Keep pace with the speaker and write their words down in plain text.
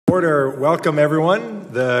order. Welcome,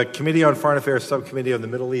 everyone. The Committee on Foreign Affairs Subcommittee on the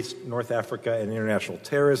Middle East, North Africa, and International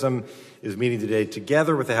Terrorism is meeting today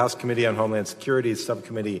together with the House Committee on Homeland Security's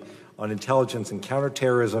Subcommittee on Intelligence and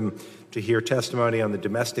Counterterrorism to hear testimony on the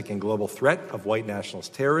domestic and global threat of white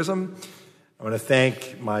nationalist terrorism. I want to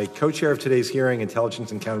thank my co-chair of today's hearing,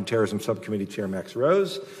 Intelligence and Counterterrorism Subcommittee Chair Max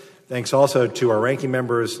Rose. Thanks also to our ranking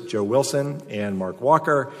members, Joe Wilson and Mark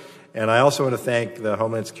Walker. And I also want to thank the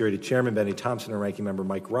Homeland Security Chairman, Benny Thompson, and Ranking Member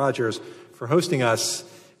Mike Rogers for hosting us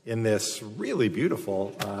in this really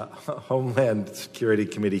beautiful Homeland Security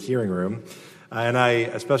Committee hearing room. And I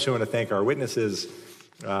especially want to thank our witnesses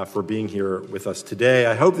for being here with us today.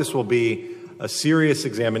 I hope this will be a serious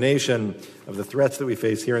examination of the threats that we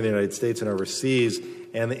face here in the United States and overseas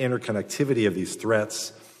and the interconnectivity of these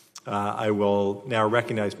threats. I will now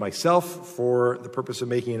recognize myself for the purpose of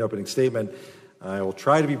making an opening statement. I will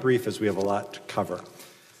try to be brief as we have a lot to cover.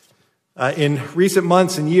 In recent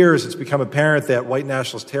months and years, it's become apparent that white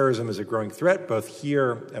nationalist terrorism is a growing threat, both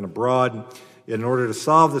here and abroad. Yet in order to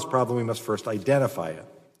solve this problem, we must first identify it.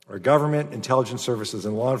 Our government, intelligence services,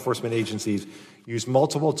 and law enforcement agencies use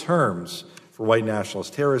multiple terms for white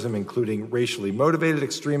nationalist terrorism, including racially motivated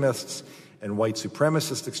extremists and white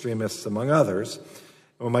supremacist extremists, among others.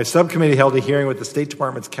 When my subcommittee held a hearing with the State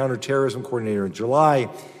Department's counterterrorism coordinator in July,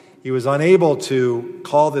 he was unable to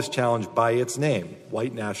call this challenge by its name,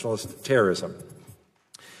 white nationalist terrorism.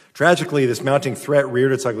 Tragically, this mounting threat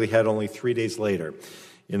reared its ugly head only 3 days later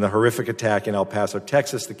in the horrific attack in El Paso,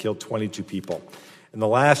 Texas, that killed 22 people. In the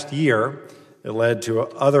last year, it led to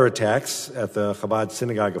other attacks at the Chabad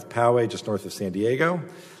Synagogue of Poway, just north of San Diego,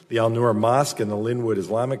 the Al-Noor Mosque and the Linwood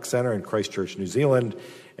Islamic Center in Christchurch, New Zealand,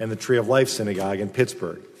 and the Tree of Life Synagogue in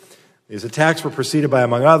Pittsburgh. These attacks were preceded by,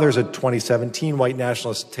 among others, a 2017 white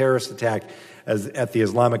nationalist terrorist attack at the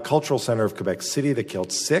Islamic Cultural Center of Quebec City that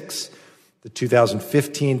killed 6, the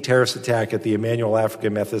 2015 terrorist attack at the Emmanuel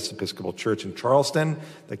African Methodist Episcopal Church in Charleston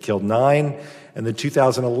that killed 9, and the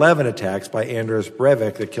 2011 attacks by Anders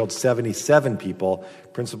Breivik that killed 77 people,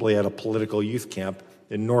 principally at a political youth camp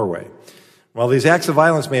in Norway. While these acts of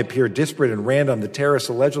violence may appear disparate and random, the terrorists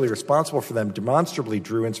allegedly responsible for them demonstrably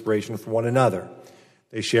drew inspiration from one another.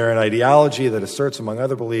 They share an ideology that asserts, among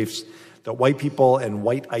other beliefs, that white people and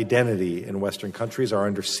white identity in Western countries are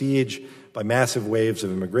under siege by massive waves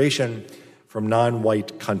of immigration from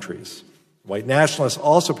non-white countries. White nationalists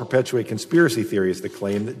also perpetuate conspiracy theories that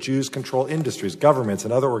claim that Jews control industries, governments,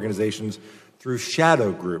 and other organizations through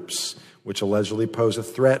shadow groups, which allegedly pose a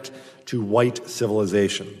threat to white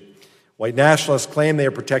civilization. White nationalists claim they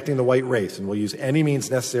are protecting the white race and will use any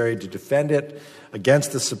means necessary to defend it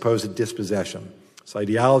against this supposed dispossession. This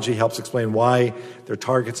ideology helps explain why their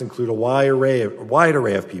targets include a wide array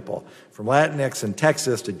of people, from Latinx in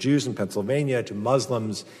Texas to Jews in Pennsylvania to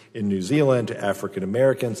Muslims in New Zealand to African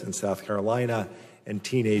Americans in South Carolina and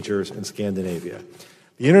teenagers in Scandinavia.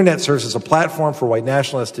 The internet serves as a platform for white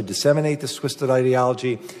nationalists to disseminate this twisted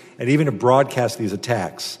ideology and even to broadcast these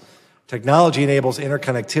attacks. Technology enables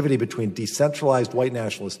interconnectivity between decentralized white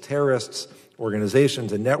nationalist terrorists,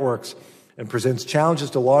 organizations, and networks, and presents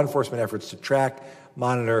challenges to law enforcement efforts to track,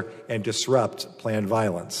 monitor, and disrupt planned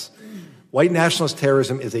violence. White nationalist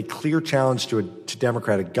terrorism is a clear challenge to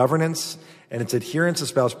democratic governance, and its adherents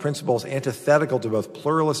espouse principles antithetical to both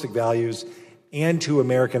pluralistic values and to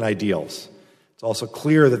American ideals. It's also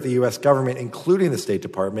clear that the U.S. government, including the State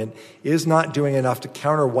Department, is not doing enough to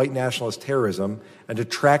counter white nationalist terrorism and to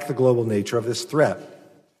track the global nature of this threat.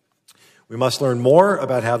 We must learn more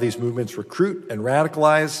about how these movements recruit and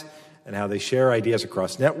radicalize, and how they share ideas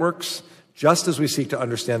across networks, just as we seek to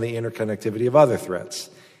understand the interconnectivity of other threats.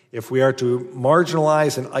 If we are to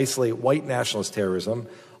marginalize and isolate white nationalist terrorism,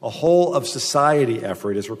 a whole of society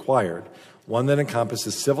effort is required, one that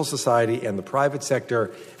encompasses civil society and the private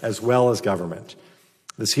sector, as well as government.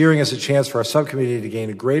 This hearing is a chance for our subcommittee to gain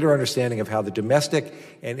a greater understanding of how the domestic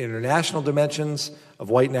and international dimensions of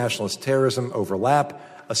white nationalist terrorism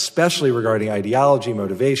overlap, especially regarding ideology,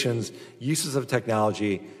 motivations, uses of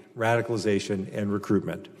technology, radicalization, and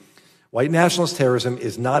recruitment. White nationalist terrorism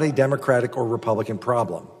is not a Democratic or Republican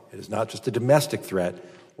problem. It is not just a domestic threat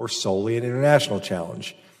or solely an international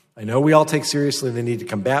challenge. I know we all take seriously the need to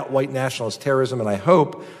combat white nationalist terrorism, and I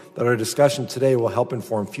hope that our discussion today will help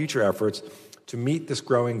inform future efforts to meet this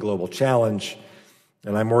growing global challenge.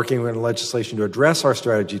 And I'm working on legislation to address our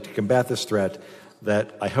strategy to combat this threat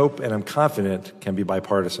that I hope and I'm confident can be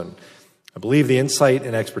bipartisan. I believe the insight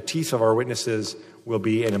and expertise of our witnesses will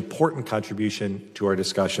be an important contribution to our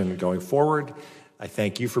discussion going forward. I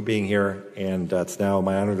thank you for being here, and it's now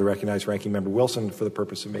my honor to recognize Ranking Member Wilson for the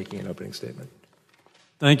purpose of making an opening statement.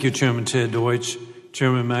 Thank you, Chairman Ted Deutsch.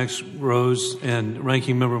 Chairman Max Rose and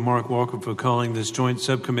Ranking Member Mark Walker for calling this joint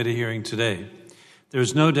subcommittee hearing today. There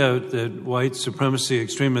is no doubt that white supremacy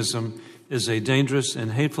extremism is a dangerous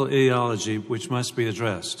and hateful ideology which must be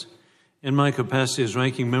addressed. In my capacity as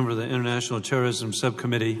Ranking Member of the International Terrorism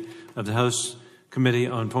Subcommittee of the House Committee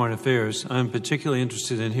on Foreign Affairs, I am particularly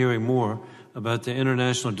interested in hearing more about the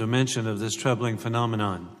international dimension of this troubling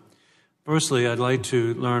phenomenon. Firstly, I'd like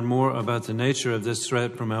to learn more about the nature of this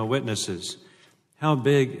threat from our witnesses. How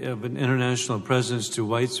big of an international presence do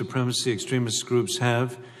white supremacy extremist groups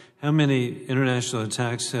have? How many international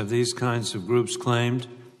attacks have these kinds of groups claimed?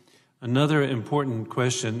 Another important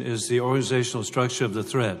question is the organizational structure of the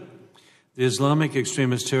threat. The Islamic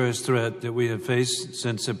extremist terrorist threat that we have faced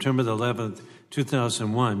since September 11th,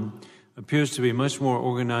 2001 appears to be much more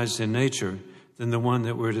organized in nature than the one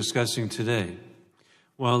that we're discussing today.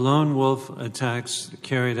 While lone wolf attacks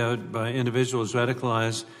carried out by individuals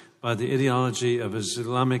radicalized by the ideology of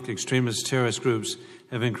Islamic extremist terrorist groups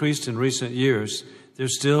have increased in recent years,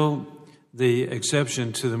 there's still the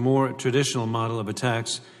exception to the more traditional model of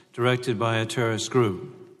attacks directed by a terrorist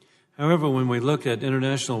group. However, when we look at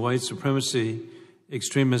international white supremacy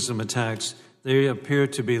extremism attacks, they appear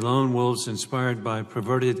to be lone wolves inspired by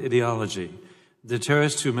perverted ideology. The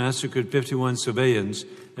terrorists who massacred 51 civilians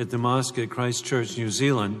at the mosque at Christchurch, New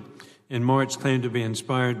Zealand, in March claimed to be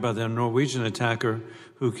inspired by the Norwegian attacker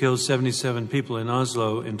who killed 77 people in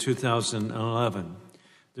Oslo in 2011.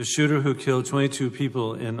 The shooter who killed 22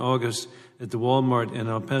 people in August at the Walmart in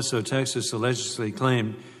El Paso, Texas, allegedly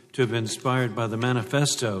claimed to have been inspired by the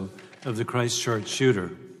manifesto of the Christchurch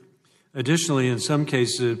shooter. Additionally, in some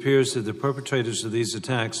cases, it appears that the perpetrators of these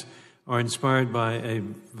attacks are inspired by a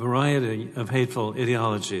variety of hateful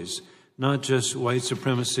ideologies, not just white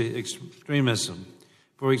supremacy extremism.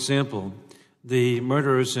 For example, the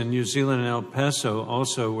murderers in New Zealand and El Paso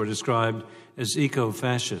also were described as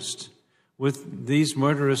eco-fascist. With these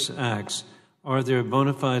murderous acts, are there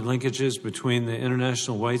bona fide linkages between the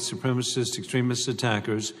international white supremacist extremist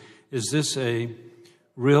attackers? Is this a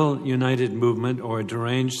real united movement or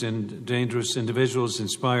deranged and dangerous individuals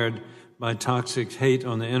inspired by toxic hate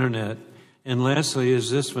on the internet? And lastly,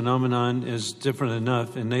 is this phenomenon is different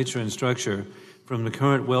enough in nature and structure from the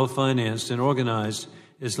current well-financed and organized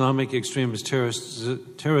Islamic extremist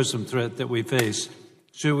terrorism threat that we face?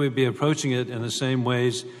 Should we be approaching it in the same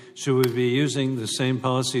ways? Should we be using the same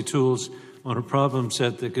policy tools on a problem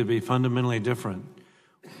set that could be fundamentally different?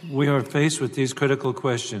 We are faced with these critical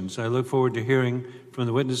questions. I look forward to hearing from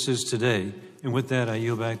the witnesses today. And with that, I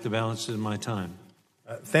yield back the balance of my time.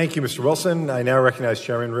 Thank you, Mr. Wilson. I now recognize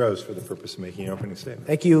Chairman Rose for the purpose of making an opening statement.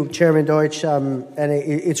 Thank you, Chairman Deutsch. And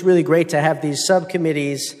it's really great to have these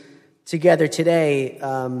subcommittees together today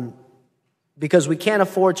because we can't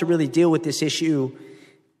afford to really deal with this issue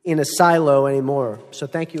in a silo anymore. So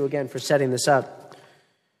thank you again for setting this up.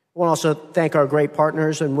 I want to also thank our great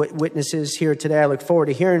partners and witnesses here today. I look forward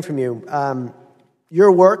to hearing from you.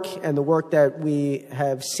 Your work and the work that we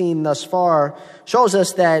have seen thus far shows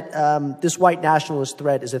us that this white nationalist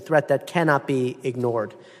threat is a threat that cannot be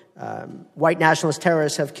ignored. White nationalist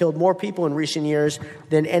terrorists have killed more people in recent years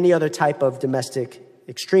than any other type of domestic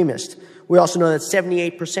extremist. We also know that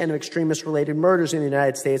 78% of extremist-related murders in the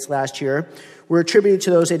United States last year were attributed to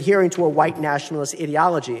those adhering to a white nationalist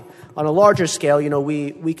ideology. On a larger scale,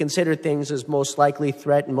 we consider things as most likely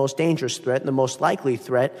threat and most dangerous threat, and the most likely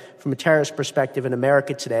threat from a terrorist perspective in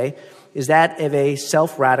America today is that of a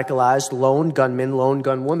self-radicalized lone gunman, lone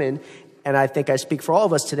gunwoman, and I think I speak for all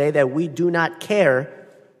of us today that we do not care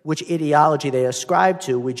which ideology they ascribe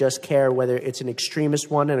to. We just care whether it's an extremist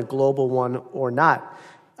one and a global one or not.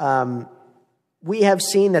 We have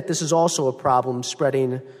seen that this is also a problem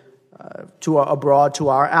spreading abroad to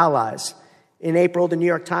our allies. In April, the New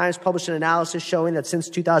York Times published an analysis showing that since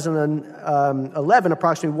 2011,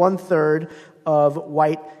 approximately one-third of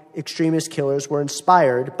white extremist killers were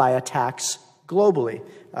inspired by attacks globally.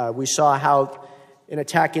 We saw how an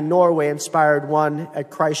attack in Norway inspired one at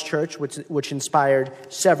Christchurch, which inspired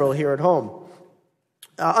several here at home.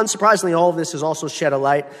 Unsurprisingly, all of this has also shed a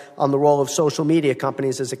light on the role of social media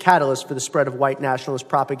companies as a catalyst for the spread of white nationalist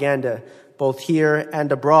propaganda, both here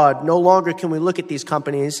and abroad. No longer can we look at these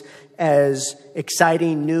companies as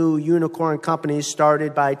exciting new unicorn companies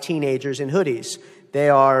started by teenagers in hoodies. They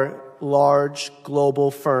are large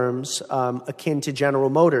global firms akin to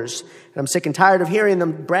General Motors. And I'm sick and tired of hearing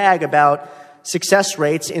them brag about success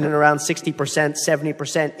rates in and around 60%,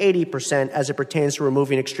 70%, 80% as it pertains to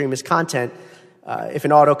removing extremist content. If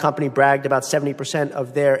an auto company bragged about 70%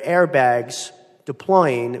 of their airbags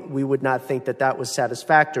deploying, we would not think that that was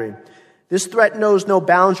satisfactory. This threat knows no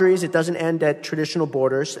boundaries, it doesn't end at traditional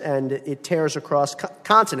borders, and it tears across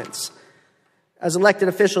continents. As elected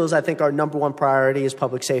officials, I think our number one priority is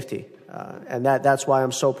public safety, and that's why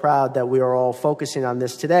I'm so proud that we are all focusing on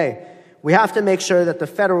this today. We have to make sure that the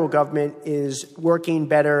federal government is working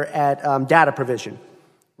better at data provision.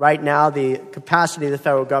 Right now, the capacity of the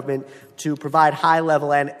federal government to provide high-level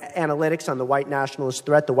analytics on the white nationalist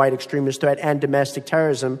threat, the white extremist threat, and domestic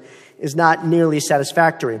terrorism is not nearly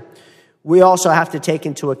satisfactory. We also have to take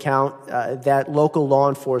into account that local law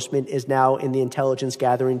enforcement is now in the intelligence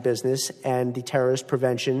gathering business and the terrorist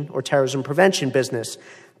prevention or terrorism prevention business.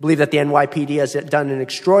 I believe that the NYPD has done an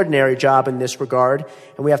extraordinary job in this regard,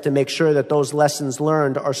 and we have to make sure that those lessons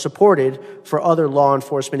learned are supported for other law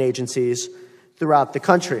enforcement agencies throughout the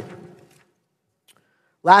country.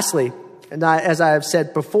 Lastly, and as I have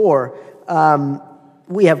said before,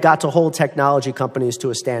 we have got to hold technology companies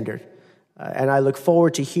to a standard. And I look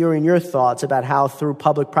forward to hearing your thoughts about how, through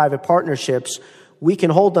public-private partnerships, we can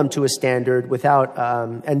hold them to a standard without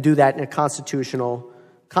and do that in a constitutional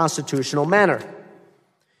manner.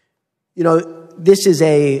 You know, this is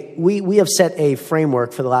we have set a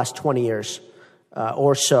framework for the last 20 years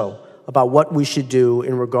or so about what we should do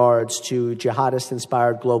in regards to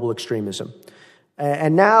jihadist-inspired global extremism.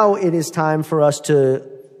 And now it is time for us to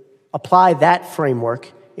apply that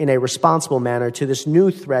framework in a responsible manner to this new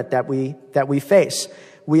threat that we face.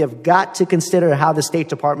 We have got to consider how the State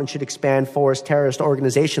Department should expand forest terrorist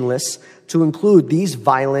organization lists to include these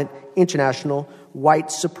violent international white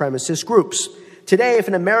supremacist groups. Today, if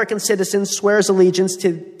an American citizen swears allegiance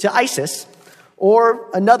to ISIS or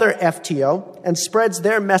another FTO and spreads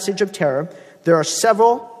their message of terror, there are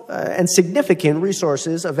several and significant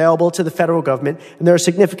resources available to the federal government, and there are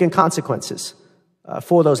significant consequences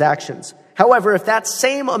for those actions. However, if that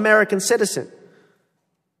same American citizen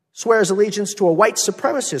swears allegiance to a white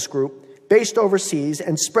supremacist group based overseas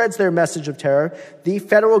and spreads their message of terror, the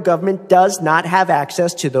federal government does not have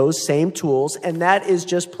access to those same tools, and that is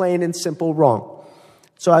just plain and simple wrong.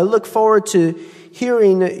 So I look forward to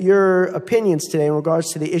hearing your opinions today in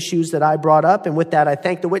regards to the issues that I brought up. And with that, I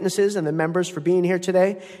thank the witnesses and the members for being here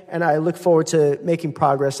today, and I look forward to making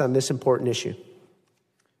progress on this important issue.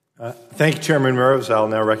 Thank you, Chairman Meadows. I'll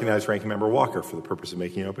now recognize Ranking Member Walker for the purpose of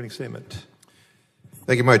making an opening statement.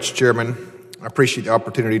 Thank you much, Chairman. I appreciate the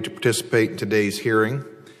opportunity to participate in today's hearing.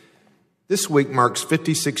 This week marks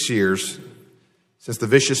 56 years since the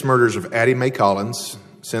vicious murders of Addie Mae Collins,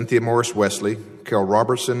 Cynthia Morris Wesley, Carol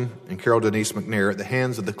Robertson, and Carol Denise McNair at the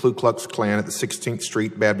hands of the Ku Klux Klan at the 16th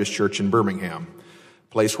Street Baptist Church in Birmingham,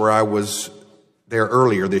 a place where I was there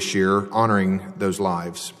earlier this year honoring those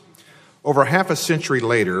lives. Over half a century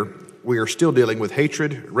later, we are still dealing with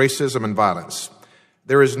hatred, racism, and violence.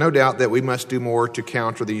 There is no doubt that we must do more to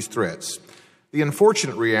counter these threats. The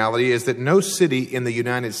unfortunate reality is that no city in the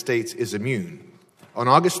United States is immune. On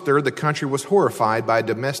August 3rd, the country was horrified by a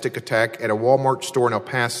domestic attack at a Walmart store in El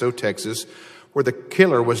Paso, Texas, where the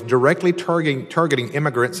killer was directly targeting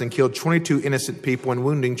immigrants and killed 22 innocent people and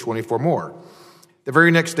wounding 24 more. The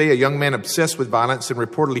very next day, a young man obsessed with violence and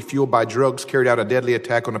reportedly fueled by drugs carried out a deadly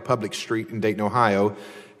attack on a public street in Dayton, Ohio,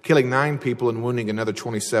 killing 9 people and wounding another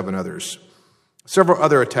 27 others. Several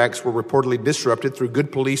other attacks were reportedly disrupted through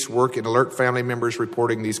good police work and alert family members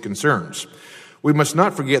reporting these concerns. We must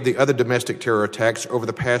not forget the other domestic terror attacks over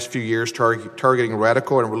the past few years targeting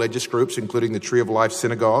radical and religious groups, including the Tree of Life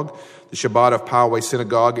Synagogue, the Shabbat of Poway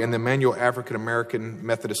Synagogue, and the Emmanuel African American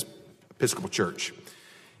Methodist Episcopal Church.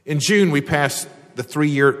 In June, we passed the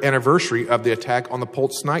 3-year anniversary of the attack on the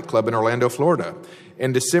Pulse nightclub in Orlando, Florida.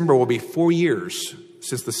 In December will be 4 years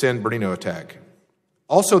since the San Bernardino attack.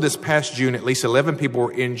 Also this past June, at least 11 people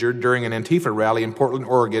were injured during an Antifa rally in Portland,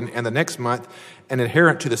 Oregon, and the next month, an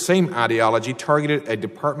adherent to the same ideology targeted a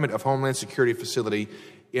Department of Homeland Security facility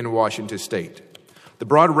in Washington state. The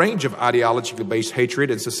broad range of ideologically-based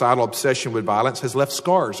hatred and societal obsession with violence has left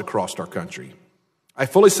scars across our country. I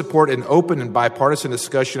fully support an open and bipartisan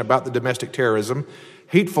discussion about the domestic terrorism,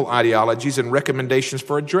 hateful ideologies, and recommendations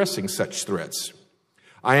for addressing such threats.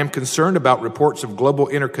 I am concerned about reports of global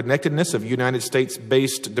interconnectedness of United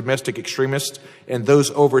States-based domestic extremists and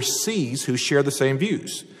those overseas who share the same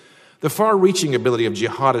views. The far-reaching ability of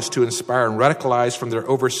jihadists to inspire and radicalize from their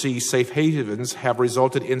overseas safe havens have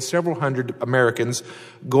resulted in several hundred Americans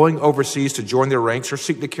going overseas to join their ranks or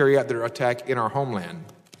seek to carry out their attack in our homeland.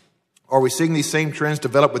 Are we seeing these same trends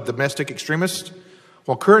develop with domestic extremists?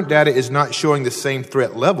 While current data is not showing the same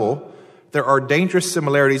threat level, there are dangerous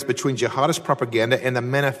similarities between jihadist propaganda and the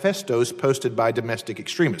manifestos posted by domestic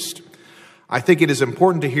extremists. I think it is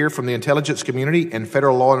important to hear from the intelligence community and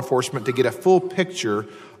federal law enforcement to get a full picture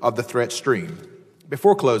of the threat stream.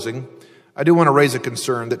 Before closing, I do want to raise a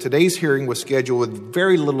concern that today's hearing was scheduled with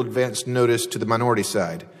very little advance notice to the minority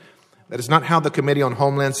side. That is not how the Committee on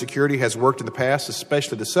Homeland Security has worked in the past,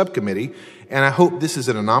 especially the subcommittee, and I hope this is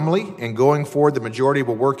an anomaly, and going forward, the majority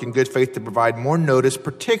will work in good faith to provide more notice,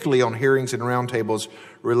 particularly on hearings and roundtables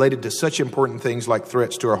related to such important things like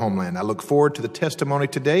threats to our homeland. I look forward to the testimony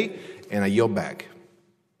today, and I yield back.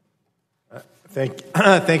 Thank you,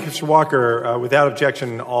 Mr. Walker. Without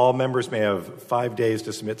objection, all members may have 5 days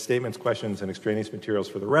to submit statements, questions, and extraneous materials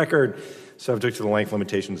for the record, subject to the length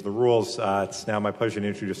limitations of the rules. It's now my pleasure to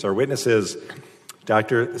introduce our witnesses.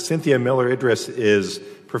 Dr. Cynthia Miller-Idriss is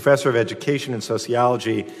Professor of Education and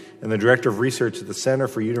Sociology and the Director of Research at the Center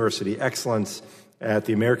for University Excellence at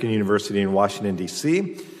the American University in Washington,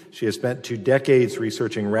 D.C. She has spent 2 decades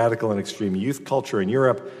researching radical and extreme youth culture in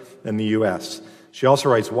Europe and the U.S. She also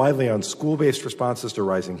writes widely on school-based responses to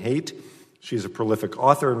rising hate. She's a prolific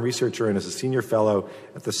author and researcher and is a senior fellow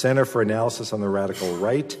at the Center for Analysis on the Radical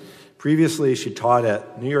Right. Previously, she taught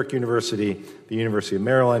at New York University, the University of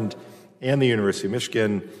Maryland, and the University of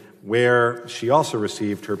Michigan, where she also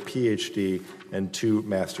received her PhD and 2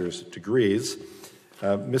 master's degrees.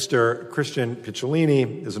 Mr. Christian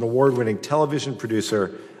Picciolini is an award-winning television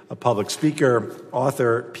producer, a public speaker,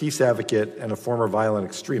 author, peace advocate, and a former violent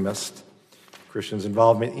extremist. Christian's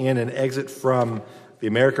involvement in and exit from the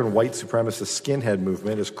American white supremacist skinhead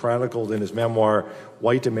movement is chronicled in his memoir,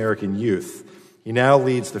 White American Youth. He now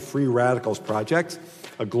leads the Free Radicals Project,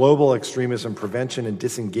 a global extremism prevention and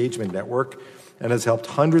disengagement network, and has helped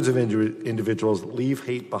hundreds of individuals leave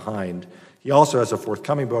hate behind. He also has a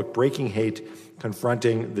forthcoming book, Breaking Hate,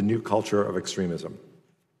 Confronting the New Culture of Extremism.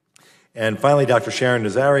 And finally, Dr. Sharon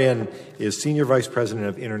Nazarian is Senior Vice President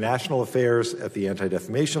of International Affairs at the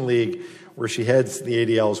Anti-Defamation League, where she heads the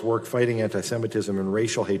ADL's work fighting anti-Semitism and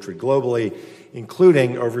racial hatred globally,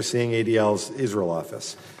 including overseeing ADL's Israel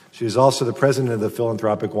office. She is also the president of the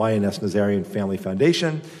philanthropic YNS Nazarian Family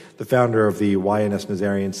Foundation, the founder of the YNS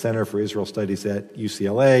Nazarian Center for Israel Studies at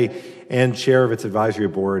UCLA, and chair of its advisory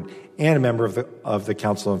board, and a member of the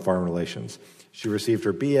Council on Foreign Relations. She received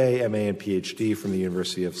her BA, MA, and PhD from the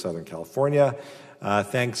University of Southern California.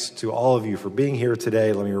 Thanks to all of you for being here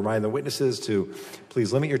today. Let me remind the witnesses to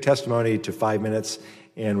please limit your testimony to 5 minutes,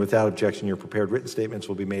 and without objection, your prepared written statements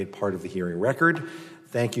will be made part of the hearing record.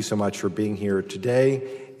 Thank you so much for being here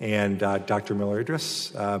today. And Dr.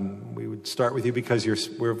 Miller-Idriss, we would start with you because you're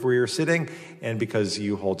where you're sitting and because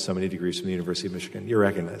you hold so many degrees from the University of Michigan. You're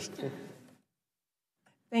recognized.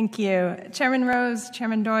 Thank you. Chairman Rose,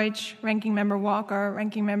 Chairman Deutsch, Ranking Member Walker,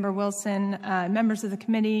 Ranking Member Wilson, members of the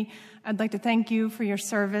committee, I'd like to thank you for your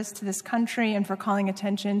service to this country and for calling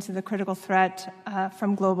attention to the critical threat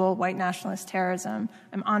from global white nationalist terrorism.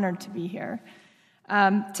 I'm honored to be here.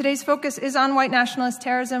 Today's focus is on white nationalist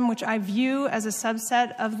terrorism, which I view as a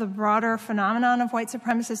subset of the broader phenomenon of white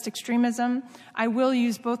supremacist extremism. I will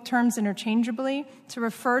use both terms interchangeably to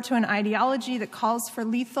refer to an ideology that calls for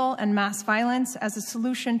lethal and mass violence as a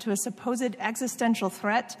solution to a supposed existential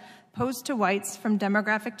threat posed to whites from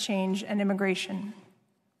demographic change and immigration.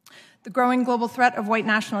 The growing global threat of white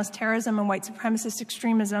nationalist terrorism and white supremacist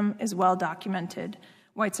extremism is well documented.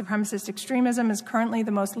 White supremacist extremism is currently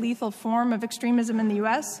the most lethal form of extremism in the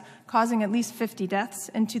U.S., causing at least 50 deaths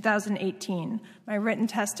in 2018. My written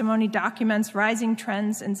testimony documents rising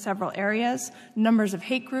trends in several areas: numbers of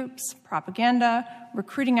hate groups, propaganda,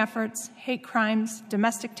 recruiting efforts, hate crimes,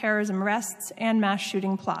 domestic terrorism arrests, and mass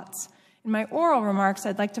shooting plots. In my oral remarks,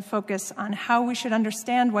 I'd like to focus on how we should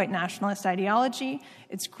understand white nationalist ideology,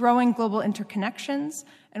 its growing global interconnections,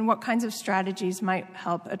 and what kinds of strategies might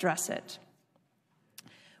help address it.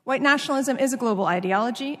 White nationalism is a global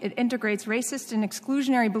ideology. It integrates racist and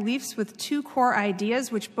exclusionary beliefs with 2 core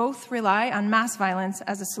ideas which both rely on mass violence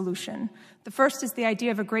as a solution. The first is the idea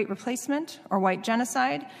of a great replacement, or white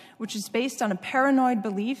genocide, which is based on a paranoid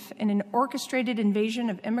belief in an orchestrated invasion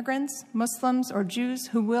of immigrants, Muslims, or Jews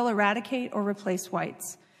who will eradicate or replace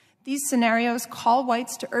whites. These scenarios call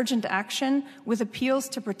whites to urgent action with appeals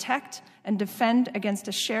to protect and defend against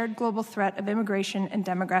a shared global threat of immigration and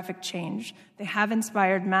demographic change. They have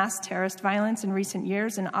inspired mass terrorist violence in recent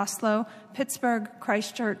years in Oslo, Pittsburgh,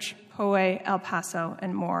 Christchurch, Poway, El Paso,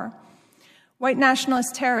 and more. White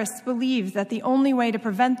nationalist terrorists believe that the only way to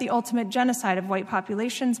prevent the ultimate genocide of white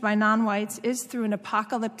populations by non-whites is through an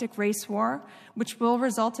apocalyptic race war, which will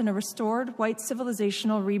result in a restored white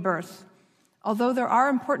civilizational rebirth. Although there are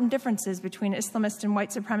important differences between Islamist and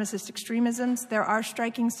white supremacist extremisms, there are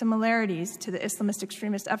striking similarities to the Islamist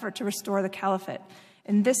extremist effort to restore the caliphate.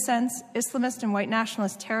 In this sense, Islamist and white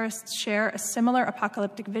nationalist terrorists share a similar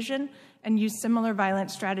apocalyptic vision and use similar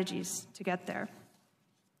violent strategies to get there.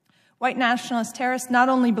 White nationalist terrorists not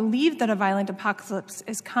only believe that a violent apocalypse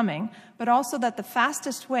is coming, but also that the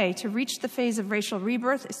fastest way to reach the phase of racial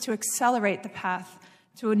rebirth is to accelerate the path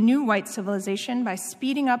to a new white civilization by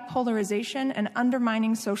speeding up polarization and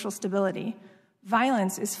undermining social stability.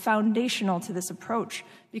 Violence is foundational to this approach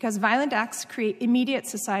because violent acts create immediate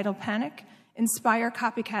societal panic, inspire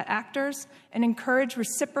copycat actors, and encourage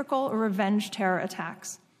reciprocal or revenge terror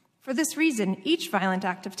attacks. For this reason, each violent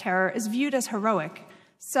act of terror is viewed as heroic,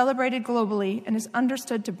 celebrated globally, and is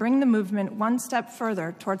understood to bring the movement one step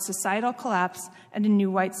further towards societal collapse and a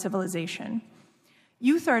new white civilization.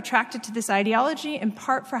 Youth are attracted to this ideology in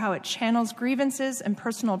part for how it channels grievances and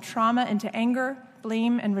personal trauma into anger,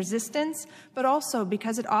 blame, and resistance, but also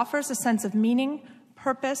because it offers a sense of meaning,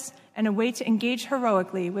 purpose, and a way to engage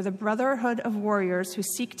heroically with a brotherhood of warriors who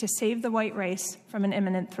seek to save the white race from an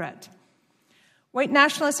imminent threat. White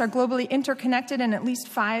nationalists are globally interconnected in at least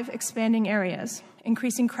 5 expanding areas: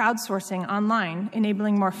 increasing crowdsourcing online,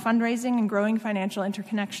 enabling more fundraising and growing financial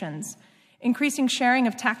interconnections; increasing sharing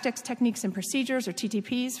of tactics, techniques, and procedures, or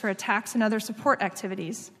TTPs, for attacks and other support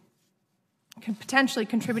activities, potentially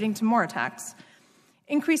contributing to more attacks;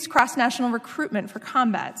 increased cross-national recruitment for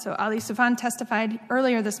combat. So Ali Soufan testified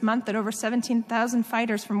earlier this month that over 17,000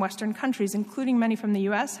 fighters from Western countries, including many from the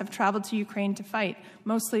US, have traveled to Ukraine to fight,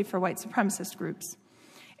 mostly for white supremacist groups.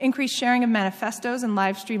 Increased sharing of manifestos and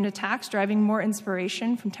live-streamed attacks, driving more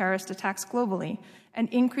inspiration from terrorist attacks globally, and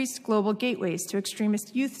increased global gateways to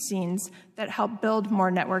extremist youth scenes that help build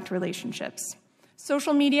more networked relationships.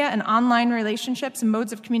 Social media and online relationships and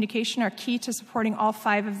modes of communication are key to supporting all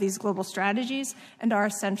 5 of these global strategies and are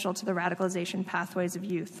essential to the radicalization pathways of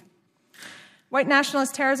youth. White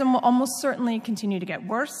nationalist terrorism will almost certainly continue to get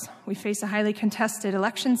worse. We face a highly contested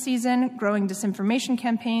election season, growing disinformation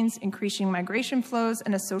campaigns, increasing migration flows,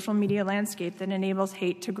 and a social media landscape that enables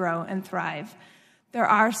hate to grow and thrive. There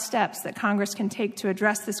are steps that Congress can take to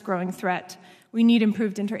address this growing threat. We need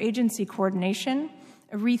improved interagency coordination,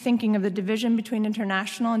 a rethinking of the division between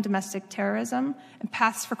international and domestic terrorism, and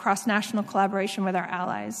paths for cross-national collaboration with our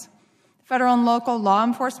allies. Federal and local law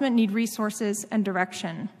enforcement need resources and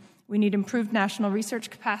direction. We need improved national research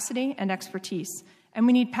capacity and expertise, and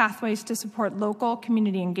we need pathways to support local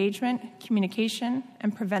community engagement, communication,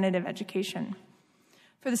 and preventative education.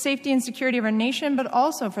 For the safety and security of our nation, but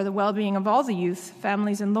also for the well-being of all the youth,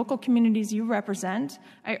 families, and local communities you represent,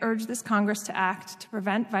 I urge this Congress to act to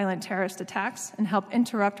prevent violent terrorist attacks and help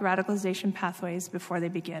interrupt radicalization pathways before they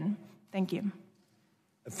begin. Thank you.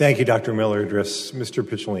 Thank you, Dr. Miller-Idriss. Mr.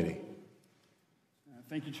 Picciolini.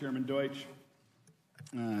 Thank you, Chairman Deutsch.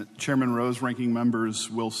 Chairman Rose, Ranking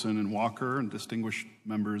Members Wilson and Walker, and distinguished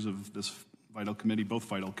members of this vital committee, both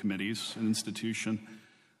vital committees and institution.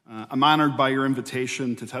 I'm honored by your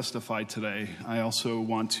invitation to testify today. I also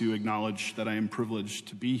want to acknowledge that I am privileged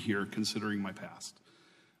to be here considering my past.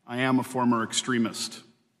 I am a former extremist.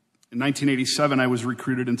 In 1987, I was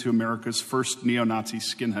recruited into America's first neo-Nazi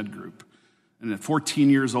skinhead group, and at 14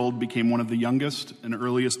 years old became one of the youngest and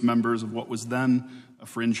earliest members of what was then a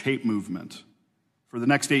fringe hate movement. For the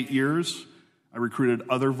next 8 years, I recruited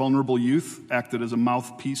other vulnerable youth, acted as a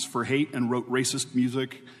mouthpiece for hate, and wrote racist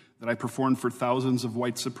music that I performed for thousands of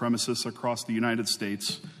white supremacists across the United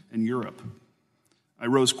States and Europe. I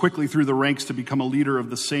rose quickly through the ranks to become a leader of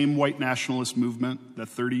the same white nationalist movement that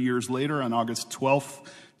 30 years later, on August 12th,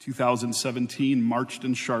 2017, marched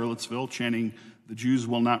in Charlottesville chanting, "The Jews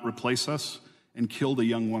will not replace us," and killed a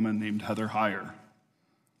young woman named Heather Heyer.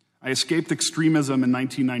 I escaped extremism in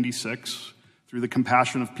 1996 through the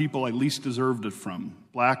compassion of people I least deserved it from: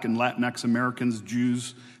 Black and Latinx Americans,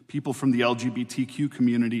 Jews, people from the LGBTQ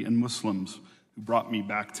community, and Muslims, who brought me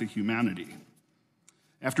back to humanity.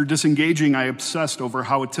 After disengaging, I obsessed over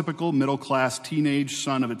how a typical middle-class teenage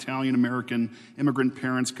son of Italian-American immigrant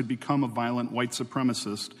parents could become a violent white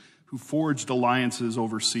supremacist who forged alliances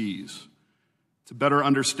overseas. To better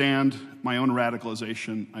understand my own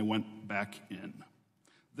radicalization, I went back in,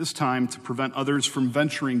 this time to prevent others from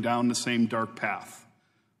venturing down the same dark path.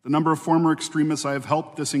 The number of former extremists I have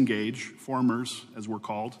helped disengage, formers as we're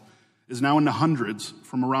called, is now in the hundreds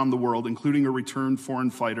from around the world, including a returned foreign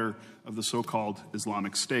fighter of the so-called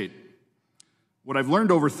Islamic State. What I've learned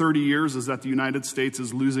over 30 years is that the United States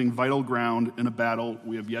is losing vital ground in a battle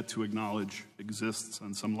we have yet to acknowledge exists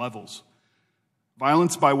on some levels.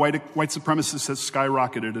 Violence by white supremacists has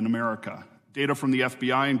skyrocketed in America. Data from the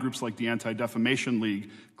FBI and groups like the Anti-Defamation League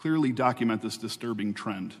clearly document this disturbing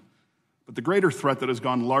trend. But the greater threat that has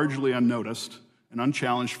gone largely unnoticed and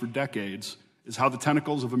unchallenged for decades is how the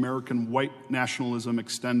tentacles of American white nationalism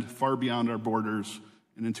extend far beyond our borders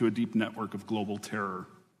and into a deep network of global terror.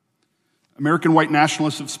 American white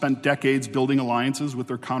nationalists have spent decades building alliances with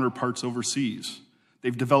their counterparts overseas.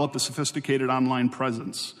 They've developed a sophisticated online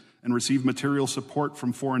presence and received material support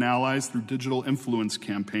from foreign allies through digital influence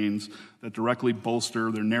campaigns that directly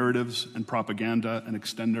bolster their narratives and propaganda and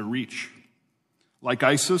extend their reach. Like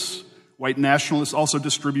ISIS, white nationalists also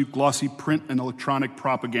distribute glossy print and electronic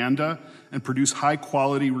propaganda and produce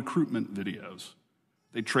high-quality recruitment videos.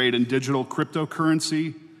 They trade in digital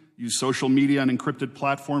cryptocurrency, use social media and encrypted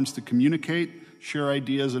platforms to communicate, share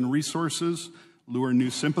ideas and resources, lure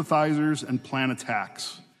new sympathizers, and plan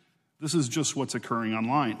attacks. This is just what's occurring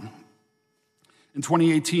online. In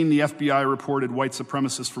 2018, the FBI reported white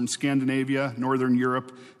supremacists from Scandinavia, Northern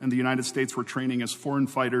Europe, and the United States were training as foreign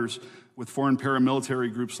fighters with foreign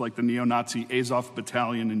paramilitary groups like the neo-Nazi Azov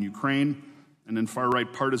Battalion in Ukraine and in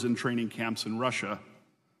far-right partisan training camps in Russia.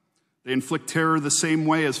 They inflict terror the same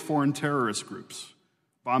way as foreign terrorist groups,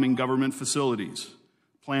 bombing government facilities,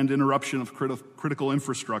 planned interruption of critical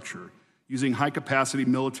infrastructure, using high-capacity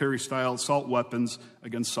military-style assault weapons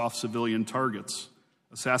against soft civilian targets,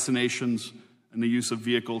 assassinations, and the use of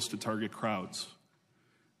vehicles to target crowds.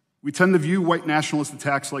 We tend to view white nationalist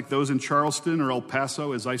attacks like those in Charleston or El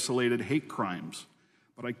Paso as isolated hate crimes,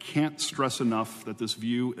 but I can't stress enough that this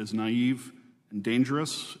view is naive and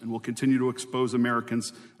dangerous and will continue to expose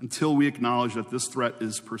Americans until we acknowledge that this threat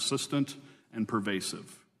is persistent and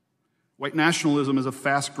pervasive. White nationalism is a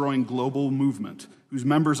fast-growing global movement whose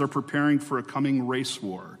members are preparing for a coming race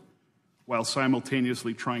war while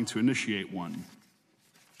simultaneously trying to initiate one.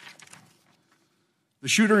 The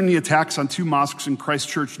shooter in the attacks on 2 mosques in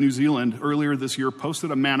Christchurch, New Zealand, earlier this year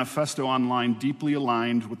posted a manifesto online deeply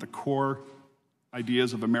aligned with the core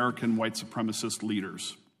ideas of American white supremacist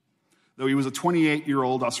leaders. Though he was a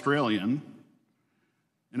 28-year-old Australian,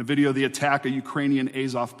 in a video of the attack, a Ukrainian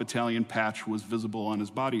Azov Battalion patch was visible on his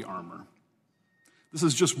body armor. This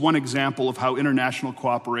is just one example of how international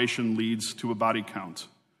cooperation leads to a body count.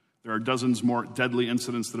 There are dozens more deadly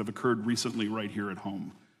incidents that have occurred recently right here at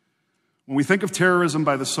home. When we think of terrorism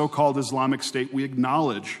by the so-called Islamic State, we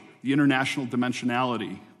acknowledge the international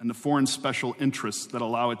dimensionality and the foreign special interests that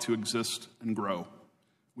allow it to exist and grow.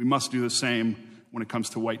 We must do the same when it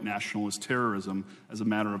comes to white nationalist terrorism as a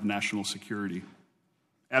matter of national security.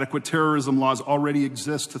 Adequate terrorism laws already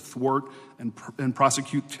exist to thwart and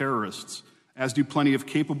prosecute terrorists, as do plenty of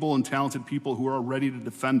capable and talented people who are ready to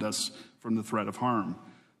defend us from the threat of harm.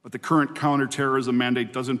 But the current counterterrorism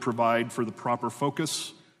mandate doesn't provide for the proper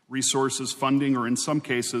focus, resources, funding, or in some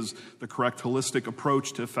cases, the correct holistic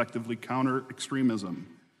approach to effectively counter extremism.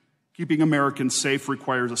 Keeping Americans safe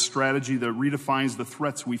requires a strategy that redefines the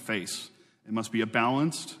threats we face. It must be a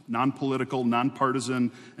balanced, non-political,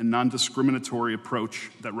 non-partisan, and non-discriminatory approach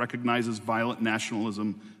that recognizes violent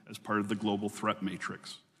nationalism as part of the global threat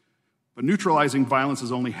matrix. But neutralizing violence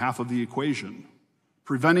is only half of the equation.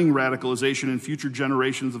 Preventing radicalization in future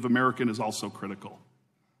generations of Americans is also critical.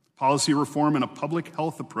 Policy reform and a public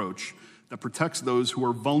health approach that protects those who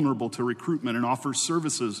are vulnerable to recruitment and offers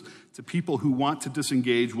services to people who want to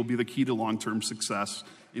disengage will be the key to long-term success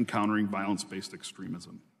in countering violence-based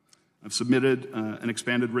extremism. I've submitted an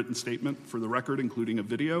expanded written statement for the record, including a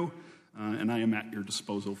video, and I am at your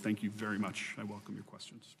disposal. Thank you very much. I welcome your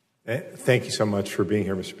questions. Thank you so much for being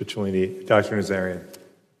here, Mr. Picciolini. Dr. Nazarian.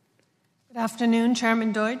 Good afternoon,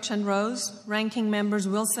 Chairman Deutsch and Rose, Ranking Members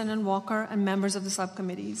Wilson and Walker, and members of the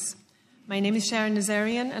subcommittees. My name is Sharon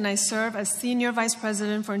Nazarian, and I serve as Senior Vice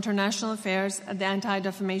President for International Affairs at the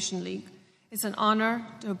Anti-Defamation League. It's an honor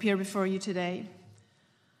to appear before you today.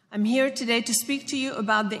 I'm here today to speak to you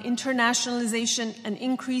about the internationalization and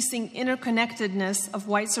increasing interconnectedness of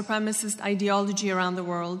white supremacist ideology around the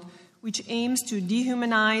world, which aims to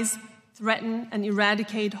dehumanize, threaten, and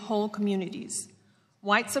eradicate whole communities.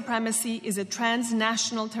 White supremacy is a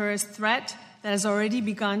transnational terrorist threat that has already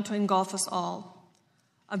begun to engulf us all.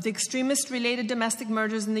 Of the extremist-related domestic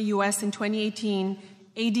murders in the U.S. in 2018,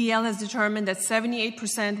 ADL has determined that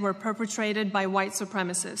 78% were perpetrated by white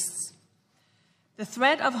supremacists. The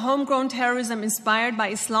threat of homegrown terrorism inspired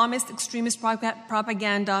by Islamist extremist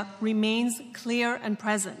propaganda remains clear and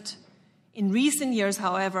present. In recent years,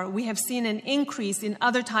 however, we have seen an increase in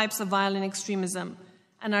other types of violent extremism,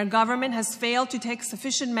 and our government has failed to take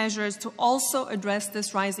sufficient measures to also address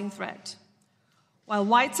this rising threat. While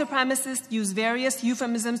white supremacists use various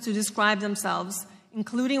euphemisms to describe themselves,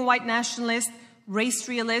 including white nationalist, race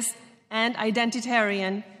realist, and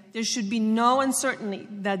identitarian, there should be no uncertainty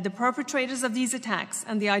that the perpetrators of these attacks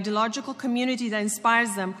and the ideological community that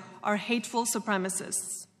inspires them are hateful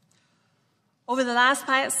supremacists. Over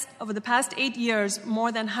the past 8 years,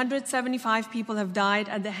 more than 175 people have died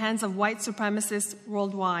at the hands of white supremacists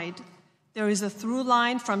worldwide. There is a through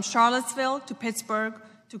line from Charlottesville to Pittsburgh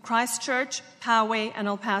to Christchurch, Poway, and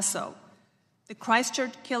El Paso. The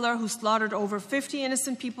Christchurch killer who slaughtered over 50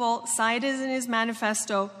 innocent people cited in his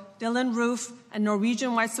manifesto Dylan Roof and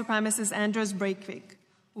Norwegian white supremacist Anders Breivik,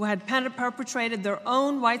 who had perpetrated their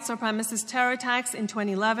own white supremacist terror attacks in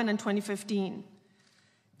 2011 and 2015.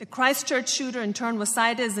 The Christchurch shooter, in turn, was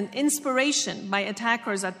cited as an inspiration by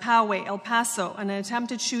attackers at Poway, El Paso, and an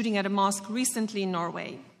attempted shooting at a mosque recently in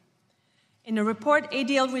Norway. In a report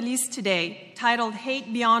ADL released today titled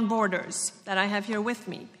Hate Beyond Borders, that I have here with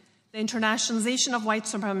me, The Internationalization of White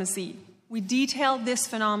Supremacy, we detailed this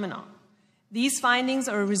phenomenon. These findings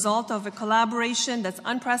are a result of a collaboration that's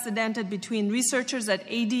unprecedented between researchers at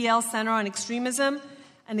ADL Center on Extremism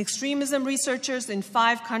and extremism researchers in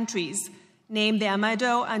 5 countries, named the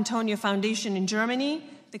Amadeo Antonio Foundation in Germany,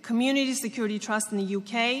 the Community Security Trust in the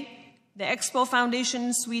UK, the Expo Foundation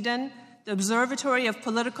in Sweden, the Observatory of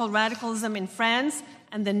Political Radicalism in France,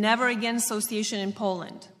 and the Never Again Association in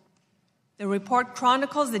Poland. The report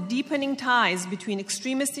chronicles the deepening ties between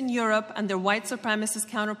extremists in Europe and their white supremacist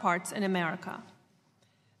counterparts in America.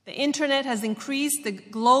 The internet has increased the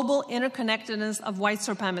global interconnectedness of white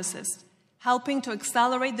supremacists, helping to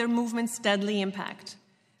accelerate their movement's deadly impact.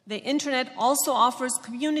 The internet also offers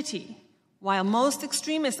community. While most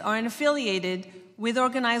extremists are unaffiliated with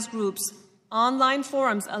organized groups, online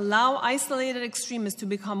forums allow isolated extremists to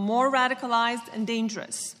become more radicalized and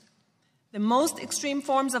dangerous. The most extreme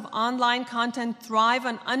forms of online content thrive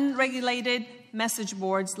on unregulated message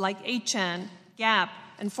boards like 8chan, Gap,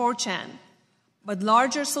 and 4chan. But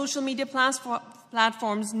larger social media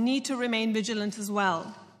platforms need to remain vigilant as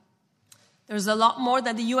well. There's a lot more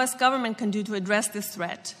that the US government can do to address this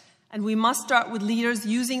threat, and we must start with leaders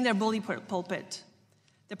using their bully pulpit.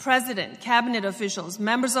 The president, cabinet officials,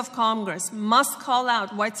 members of Congress must call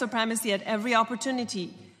out white supremacy at every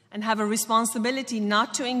opportunity and have a responsibility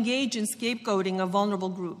not to engage in scapegoating of vulnerable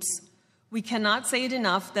groups. We cannot say it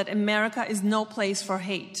enough that America is no place for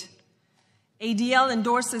hate. ADL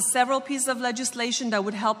endorses several pieces of legislation that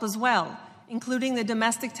would help as well, including the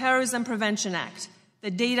Domestic Terrorism Prevention Act,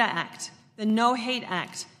 the Data Act, the No Hate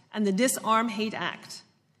Act, and the Disarm Hate Act.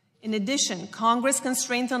 In addition, Congress can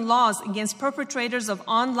strengthen laws against perpetrators of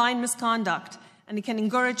online misconduct, and it can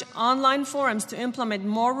encourage online forums to implement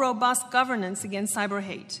more robust governance against cyber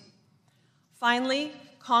hate. Finally,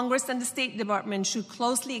 Congress and the State Department should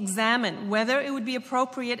closely examine whether it would be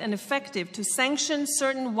appropriate and effective to sanction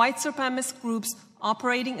certain white supremacist groups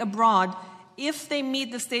operating abroad if they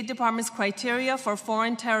meet the State Department's criteria for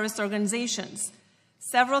foreign terrorist organizations.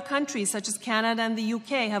 Several countries, such as Canada and the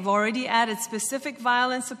UK, have already added specific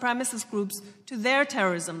violent supremacist groups to their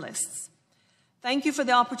terrorism lists. Thank you for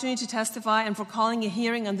the opportunity to testify and for calling a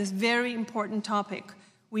hearing on this very important topic.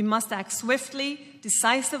 We must act swiftly,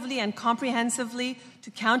 decisively, and comprehensively to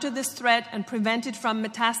counter this threat and prevent it from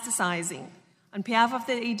metastasizing. On behalf of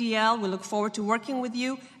the ADL, we look forward to working with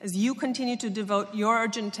you as you continue to devote your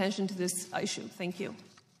urgent attention to this issue. Thank you.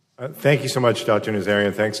 Thank you so much, Dr.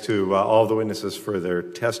 Nazarian. Thanks to all of the witnesses for their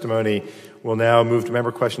testimony. We'll now move to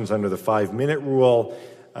member questions under the 5-minute rule.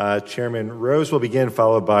 Chairman Rose will begin,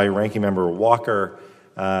 followed by Ranking Member Walker.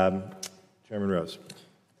 Chairman Rose.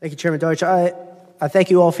 Thank you, Chairman Deutsch. I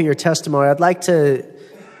thank you all for your testimony. I'd like to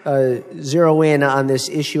zero in on this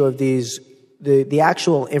issue of the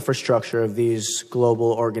actual infrastructure of these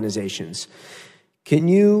global organizations. Can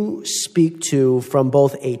you speak to, from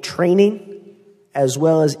both a training as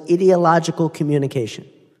well as ideological communication,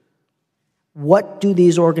 what do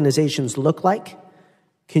these organizations look like?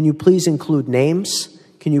 Can you please include names?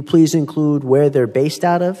 Can you please include where they're based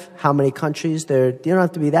out of? How many countries? You don't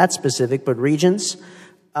have to be that specific, but regions.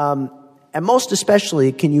 And most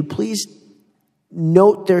especially, can you please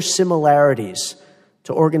note their similarities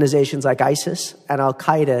to organizations like ISIS and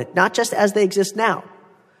Al-Qaeda, not just as they exist now,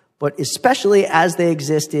 but especially as they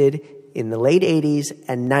existed in the late 80s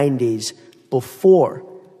and 90s before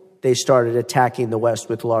they started attacking the West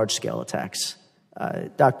with large-scale attacks.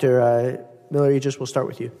 Dr. Miller-Idriss, we'll start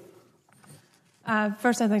with you.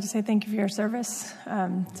 First, I'd like to say thank you for your service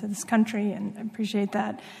to this country, and I appreciate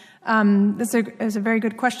that. This is a very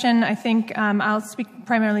good question. I think I'll speak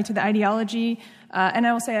primarily to the ideology, and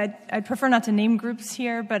I will say I'd prefer not to name groups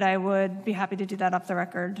here, but I would be happy to do that off the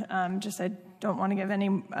record. I don't want to give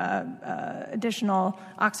any additional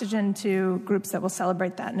oxygen to groups that will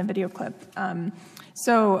celebrate that in a video clip.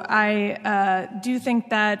 So I do think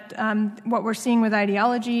that what we're seeing with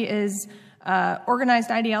ideology is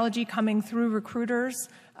organized ideology coming through recruiters,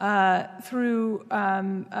 through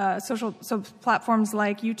social platforms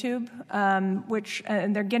like YouTube, which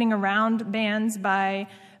they're getting around bans by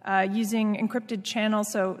using encrypted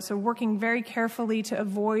channels, so working very carefully to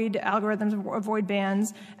avoid algorithms, avoid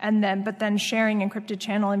bans, but then sharing encrypted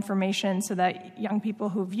channel information so that young people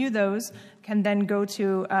who view those can then go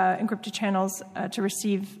to encrypted channels to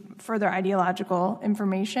receive further ideological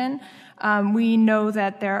information. We know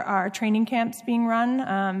that there are training camps being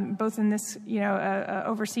run, both in this,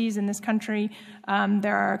 overseas in this country.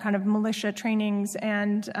 There are kind of militia trainings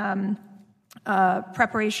and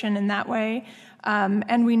preparation in that way.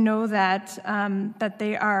 And we know that that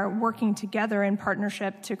they are working together in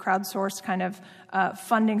partnership to crowdsource kind of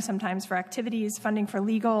funding sometimes for activities, funding for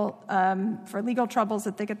legal troubles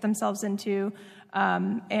that they get themselves into,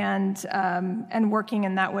 and working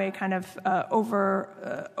in that way kind of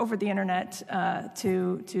over the internet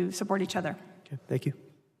to support each other. Okay, thank you.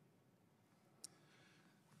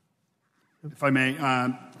 If I may,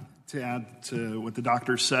 to add to what the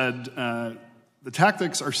doctor said, the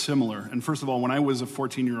tactics are similar. And first of all, when I was a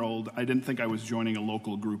 14-year-old, I didn't think I was joining a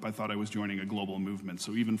local group. I thought I was joining a global movement.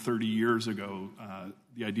 So even 30 years ago,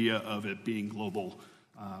 the idea of it being global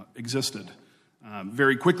existed.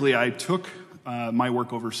 Very quickly, I took my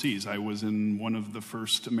work overseas. I was in one of the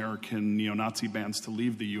first American neo-Nazi bands to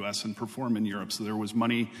leave the U.S. and perform in Europe. So there was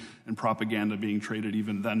money and propaganda being traded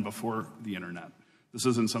even then before the internet. This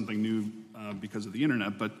isn't something new because of the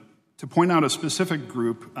internet, but to point out a specific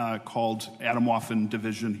group called Atomwaffen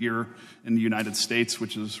Division here in the United States,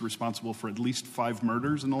 which is responsible for at least 5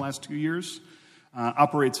 murders in the last 2 years,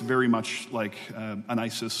 operates very much like an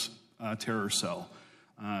ISIS terror cell.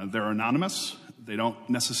 They're anonymous. They don't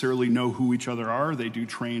necessarily know who each other are. They do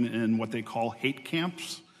train in what they call hate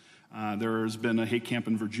camps. There's been a hate camp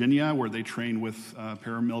in Virginia where they train with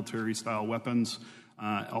paramilitary-style weapons.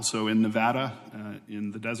 Also in Nevada,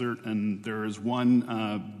 in the desert, and there is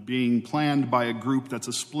one being planned by a group that's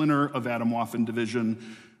a splinter of Atomwaffen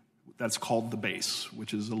Division that's called the Base,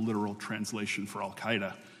 which is a literal translation for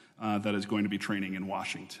Al-Qaeda that is going to be training in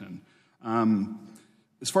Washington.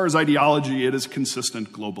 As far as ideology, it is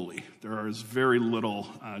consistent globally. There is very little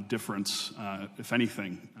difference, if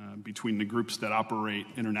anything, between the groups that operate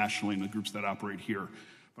internationally and the groups that operate here.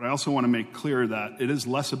 But I also want to make clear that it is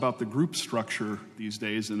less about the group structure these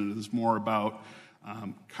days, and it is more about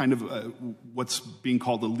what's being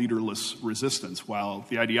called a leaderless resistance. While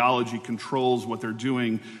the ideology controls what they're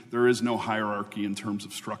doing, there is no hierarchy in terms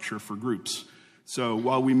of structure for groups. So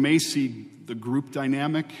while we may see the group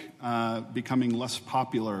dynamic becoming less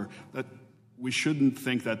popular, that we shouldn't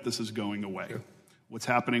think that this is going away. Sure. What's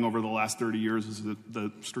happening over the last 30 years is that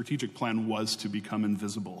the strategic plan was to become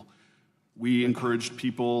invisible. We encouraged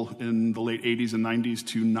people in the late 80s and 90s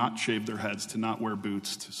to not shave their heads, to not wear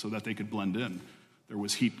boots, so that they could blend in. There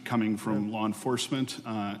was heat coming from law enforcement,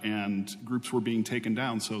 and groups were being taken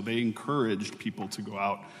down, so they encouraged people to go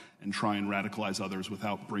out and try and radicalize others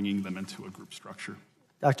without bringing them into a group structure.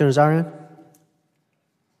 Dr. Nazarian?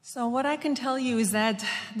 So what I can tell you is that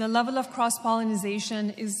the level of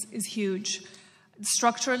cross-pollination is huge.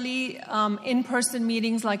 Structurally, in-person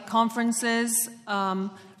meetings like conferences,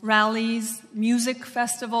 rallies, music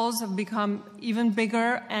festivals have become even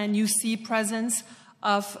bigger, and you see presence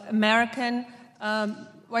of American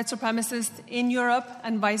white supremacists in Europe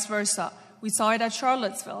and vice versa. We saw it at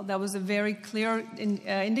Charlottesville. That was a very clear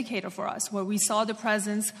indicator for us, where we saw the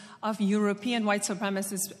presence of European white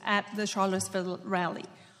supremacists at the Charlottesville rally.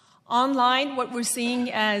 Online, what we're seeing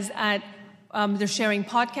is they're sharing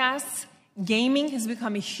podcasts. Gaming has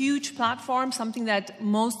become a huge platform, something that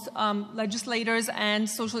most legislators and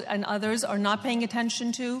others are not paying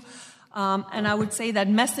attention to. And I would say that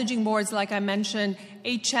messaging boards, like I mentioned,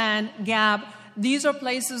 8chan, Gab, these are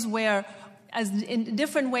places where, as in a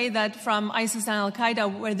different way that from ISIS and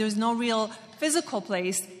Al-Qaeda, where there's no real physical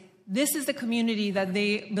place, this is the community that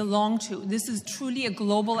they belong to. This is truly a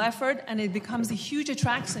global effort, and it becomes a huge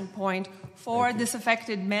attraction point for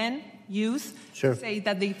disaffected men, youth, sure. To say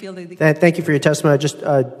that they feel that they Thank you for your testimony. I just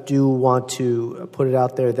do want to put it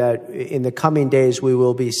out there that in the coming days we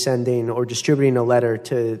will be sending or distributing a letter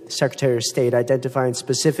to the Secretary of State identifying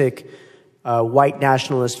specific white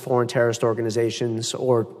nationalist foreign terrorist organizations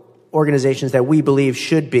or organizations that we believe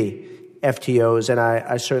should be FTOs, and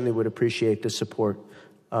I certainly would appreciate the support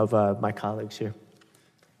of my colleagues here.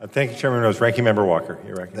 Thank you, Chairman Rose. Ranking Member Walker,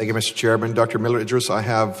 you're recognized. Thank you, Mr. Chairman. Dr. Miller-Idriss, I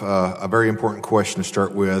have a very important question to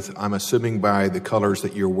start with. I'm assuming by the colors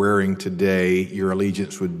that you're wearing today, your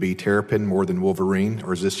allegiance would be Terrapin more than Wolverine,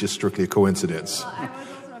 or is this just strictly a coincidence? Well, I was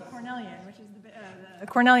also a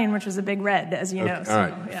Cornellian, which is a big red, as you know. Okay. All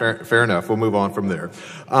right, yeah. Fair enough. We'll move on from there.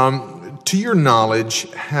 To your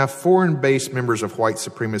knowledge, have foreign-based members of white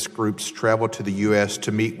supremacist groups traveled to the U.S.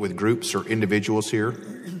 to meet with groups or individuals here?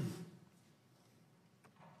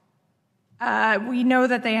 We know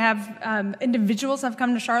that they have individuals have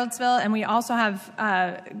come to Charlottesville, and we also have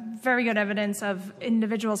very good evidence of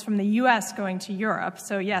individuals from the U.S. going to Europe.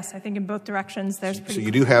 So yes, I think in both directions there's pretty. So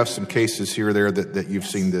you do have some cases here or there that you've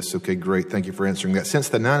seen this. Okay, great. Thank you for answering that. Since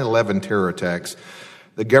the 9/11 terror attacks,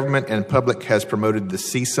 the government and public has promoted the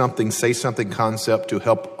see something, say something concept to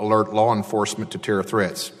help alert law enforcement to terror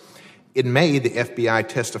threats. In May, the FBI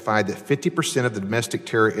testified that 50% of the domestic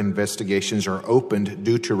terror investigations are opened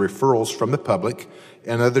due to referrals from the public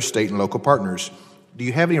and other state and local partners. Do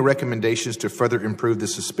you have any recommendations to further improve the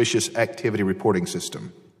suspicious activity reporting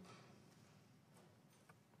system?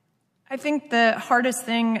 I think the hardest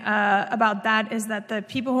thing about that is that the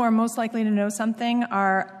people who are most likely to know something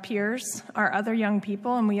are peers, are other young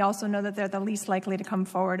people, and we also know that they're the least likely to come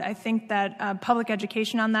forward. I think that public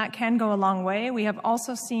education on that can go a long way. We have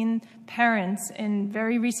also seen parents in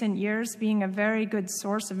very recent years being a very good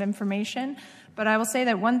source of information. But I will say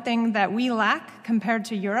that one thing that we lack compared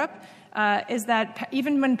to Europe is that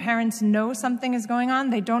even when parents know something is going on,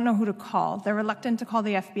 they don't know who to call. They're reluctant to call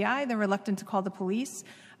the FBI. They're reluctant to call the police.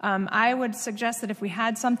 I would suggest that if we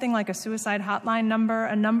had something like a suicide hotline number,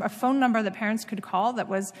 a phone number that parents could call that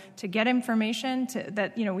was to get information,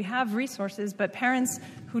 that we have resources, but parents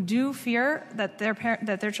who do fear that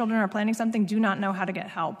their children are planning something do not know how to get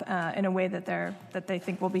help in a way that they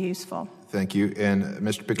think will be useful. Thank you. And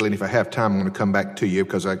Mr. Picciolini, if I have time, I'm going to come back to you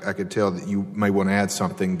because I could tell that you may want to add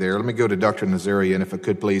something there. Let me go to Dr. Nazarian, if I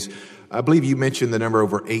could, please. I believe you mentioned the number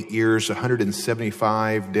over 8 years,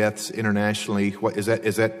 175 deaths internationally. What is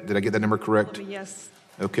that? Did I get that number correct? Yes.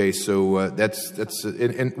 Okay, so that's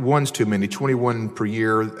and one's too many. 21 per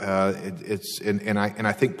year. And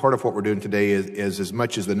I think part of what we're doing today is as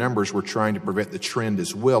much as the numbers, we're trying to prevent the trend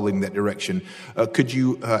as well in that direction. Could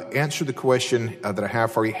you answer the question that I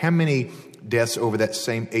have for you? How many deaths over that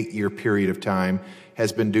same 8-year period of time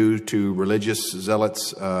has been due to religious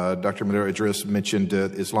zealots? Dr. Miller-Idriss mentioned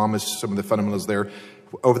Islamists, some of the fundamentals there.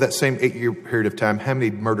 Over that same 8-year period of time, how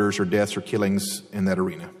many murders or deaths or killings in that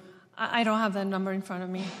arena? I don't have that number in front of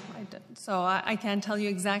me, so I can't tell you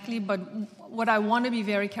exactly, but what I want to be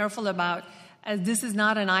very careful about, as this is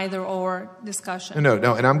not an either-or discussion.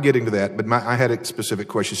 No, and I'm getting to that, but I had a specific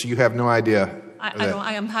question, so you have no idea.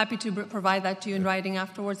 I am happy to provide that to you in writing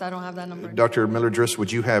afterwards. I don't have that number. Dr. Miller-Idriss,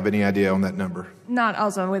 would you have any idea on that number? Not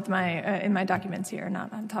also with in my documents here,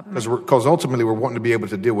 not on top of it. Because ultimately we're wanting to be able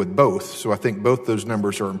to deal with both, so I think both those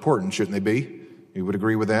numbers are important, shouldn't they be? You would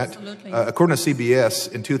agree with that? Absolutely. According to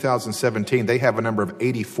CBS, in 2017, they have a number of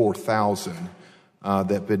 84,000 that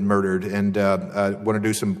have been murdered. And I want to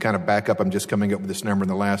do some kind of backup. I'm just coming up with this number in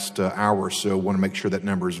the last hour or so. I want to make sure that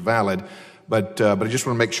number is valid. But I just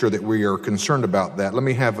want to make sure that we are concerned about that.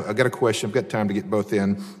 I've got a question. I've got time to get both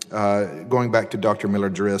in. Going back to Dr.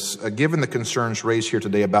 Miller-Idriss, given the concerns raised here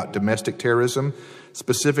today about domestic terrorism,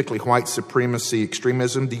 specifically white supremacy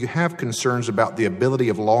extremism, do you have concerns about the ability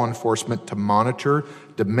of law enforcement to monitor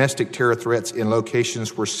domestic terror threats in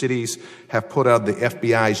locations where cities have put out the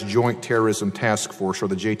FBI's Joint Terrorism Task Force, or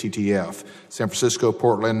the JTTF? San Francisco,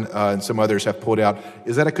 Portland, and some others have put out.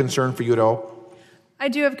 Is that a concern for you at all? I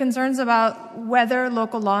do have concerns about whether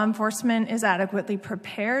local law enforcement is adequately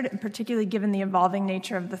prepared, particularly given the evolving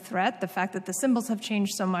nature of the threat, the fact that the symbols have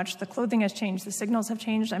changed so much, the clothing has changed, the signals have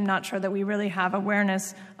changed. I'm not sure that we really have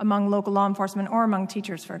awareness among local law enforcement or among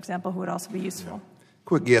teachers, for example, who would also be useful.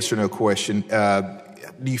 Quick yes or no question.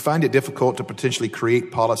 Do you find it difficult to potentially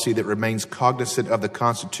create policy that remains cognizant of the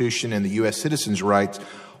Constitution and the U.S. citizens' rights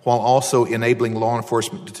while also enabling law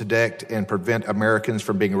enforcement to detect and prevent Americans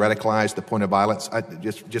from being radicalized to the point of violence?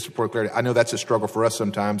 Just for clarity, I know that's a struggle for us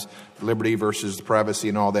sometimes, liberty versus privacy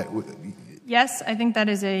and all that. Yes, I think that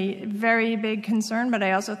is a very big concern, but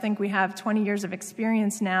I also think we have 20 years of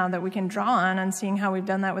experience now that we can draw on seeing how we've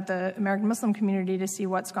done that with the American Muslim community to see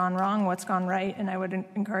what's gone wrong, what's gone right, and I would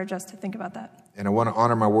encourage us to think about that. And I want to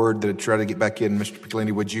honor my word that I try to get back in. Mr.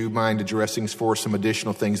 Picciolini, would you mind addressing for some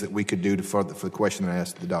additional things that we could do for the question that I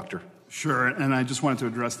asked the doctor? Sure, and I just wanted to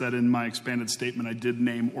address that in my expanded statement. I did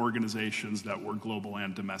name organizations that were global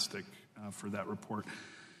and domestic for that report.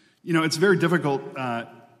 You know, it's very difficult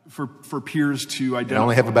for peers to identify. I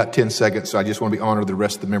only have about 10 seconds, so I just want to be honored of the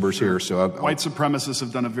rest of the members here. So white supremacists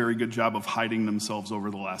have done a very good job of hiding themselves over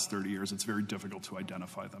the last 30 years. It's very difficult to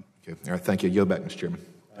identify them. Okay. All right, thank you. Yield back, Mr. Chairman.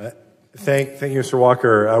 Thank you, Mr.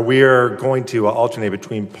 Walker. We are going to alternate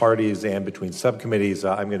between parties and between subcommittees.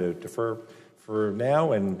 I'm going to defer for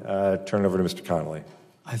now and turn it over to Mr. Connolly.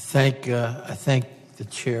 I thank the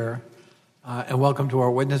chair and welcome to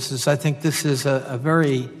our witnesses. I think this is a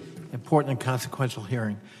very important and consequential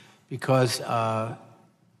hearing because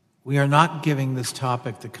we are not giving this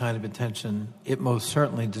topic the kind of attention it most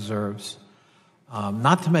certainly deserves.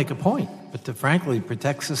 not to make a point, but to frankly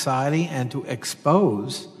protect society and to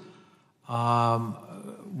expose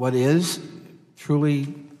what is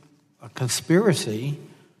truly a conspiracy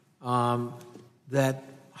that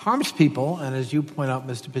harms people, and as you point out,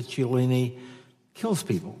 Mr. Picciolini, kills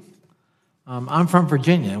people. I'm from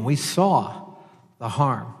Virginia, and we saw the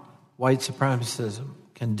harm white supremacism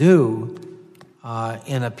can do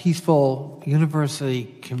in a peaceful university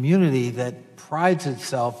community that prides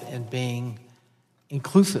itself in being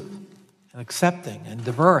inclusive and accepting and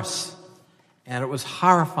diverse. And it was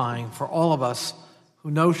horrifying for all of us who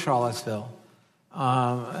know Charlottesville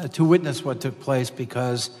to witness what took place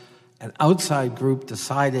because an outside group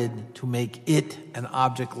decided to make it an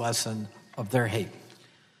object lesson of their hate.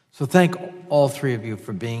 So thank all three of you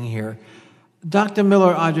for being here. Dr.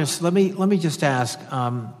 Miller-Idriss, let me just ask,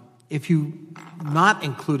 if you, not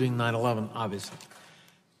including 9/11, obviously,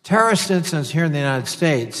 terrorist incidents here in the United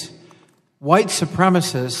States, white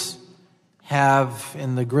supremacists have,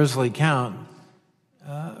 in the grisly count,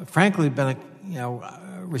 frankly been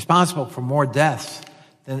responsible for more deaths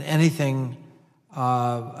than anything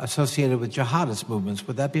associated with jihadist movements.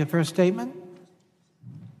 Would that be a fair statement?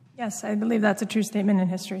 Yes, I believe that's a true statement in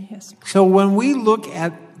history, yes. So when we look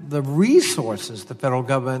at the resources the federal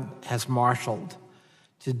government has marshaled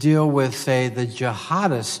to deal with, say, the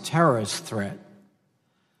jihadist terrorist threat,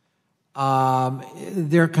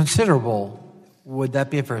 they're considerable. Would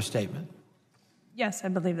that be a fair statement? Yes, I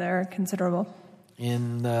believe they're considerable.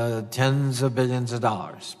 In tens of billions of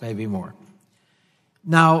dollars, maybe more.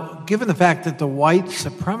 Now, given the fact that the white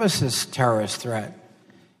supremacist terrorist threat,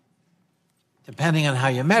 depending on how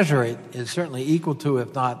you measure it, is certainly equal to,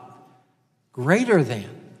 if not greater than,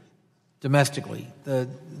 domestically, the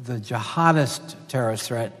jihadist terrorist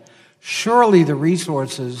threat, surely the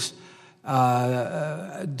resources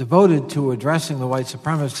devoted to addressing the white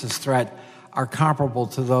supremacist threat are comparable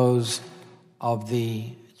to those of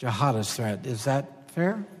the jihadist threat. Is that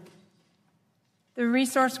fair? The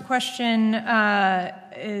resource question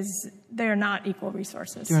is they're not equal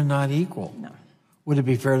resources. They're not equal? No. Would it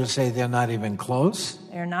be fair to say they're not even close?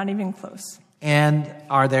 They're not even close. And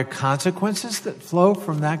are there consequences that flow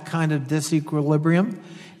from that kind of disequilibrium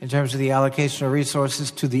in terms of the allocation of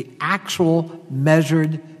resources to the actual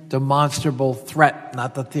measured, demonstrable threat,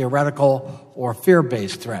 not the theoretical or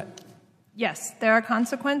fear-based threat? Yes, there are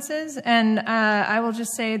consequences, and I will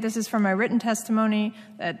just say this is from my written testimony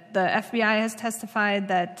that the FBI has testified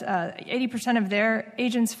that 80% of their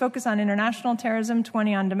agents focus on international terrorism,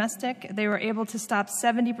 20% on domestic. They were able to stop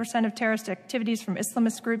 70% of terrorist activities from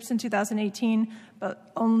Islamist groups in 2018,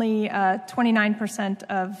 but only 29%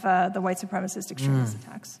 of the white supremacist extremist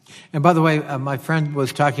attacks. And by the way, my friend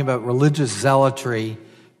was talking about religious zealotry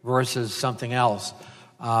versus something else.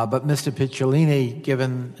 But Mr. Picciolini,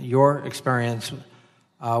 given your experience,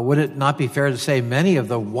 would it not be fair to say many of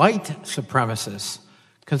the white supremacists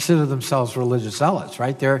consider themselves religious zealots,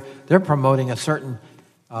 right? They're promoting a certain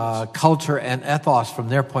culture and ethos from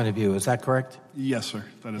their point of view. Is that correct? Yes, sir.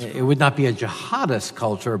 That is correct. It would not be a jihadist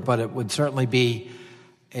culture, but it would certainly be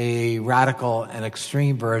a radical and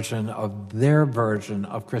extreme version of their version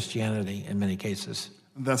of Christianity in many cases.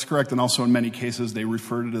 That's correct, and also in many cases they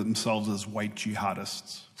refer to themselves as white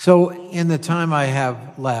jihadists. So in the time I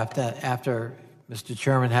have left, after Mr.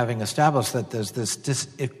 Chairman having established that there's this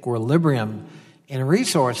disequilibrium in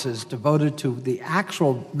resources devoted to the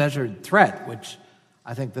actual measured threat, which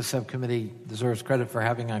I think the subcommittee deserves credit for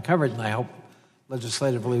having uncovered, and I hope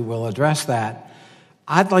legislatively we'll address that,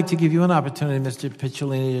 I'd like to give you an opportunity, Mr.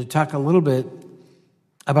 Picciolini, to talk a little bit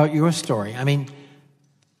about your story. I mean,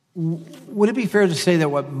 would it be fair to say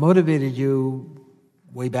that what motivated you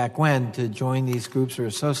way back when to join these groups or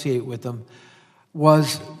associate with them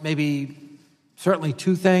was maybe certainly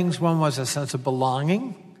two things? One was a sense of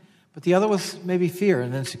belonging, but the other was maybe fear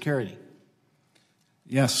and insecurity.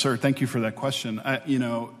 Yes, sir. Thank you for that question.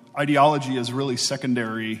 Ideology is really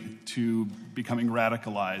secondary to becoming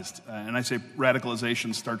radicalized. And I say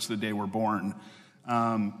radicalization starts the day we're born.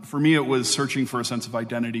 For me, it was searching for a sense of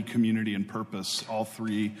identity, community, and purpose, all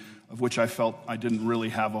three of which I felt I didn't really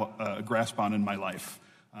have a grasp on in my life.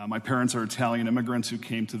 My parents are Italian immigrants who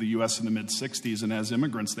came to the U.S. in the mid-'60s, and as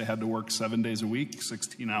immigrants, they had to work 7 days a week,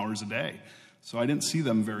 16 hours a day. So I didn't see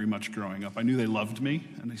them very much growing up. I knew they loved me,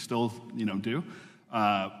 and they still, do,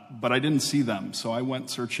 but I didn't see them. So I went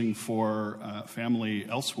searching for family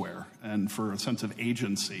elsewhere and for a sense of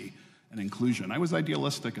agency and inclusion. I was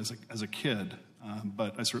idealistic as a kid.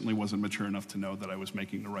 But I certainly wasn't mature enough to know that I was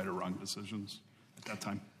making the right or wrong decisions at that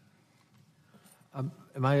time.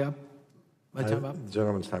 Am I up? My time up? The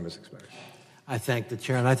gentleman's time has expired. I thank the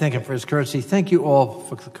chair, and I thank him for his courtesy. Thank you all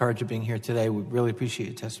for the courage of being here today. We really appreciate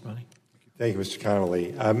your testimony. Thank you, Mr.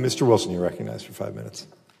 Connolly. Mr. Wilson, you're recognized for 5 minutes.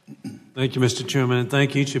 Thank you, Mr. Chairman, and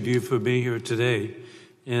thank each of you for being here today.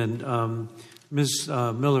 And Ms.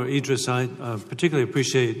 Miller-Idriss, I particularly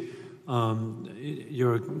appreciate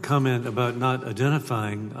your comment about not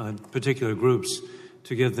identifying particular groups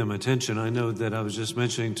to give them attention. I know that I was just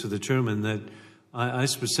mentioning to the chairman that I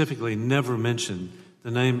specifically never mentioned the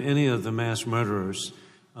name any of the mass murderers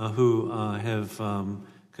who have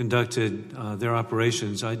conducted their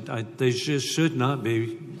operations. They just should not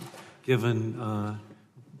be given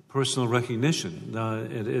personal recognition.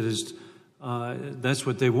 It is that's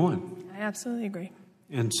what they want. I absolutely agree.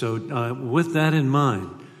 And so, with that in mind,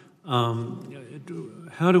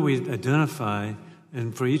 how do we identify,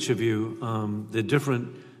 and for each of you, the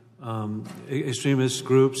different extremist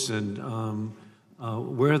groups and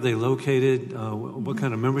where are they located? What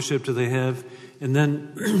kind of membership do they have? And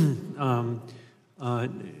then,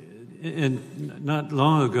 and not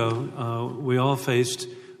long ago, we all faced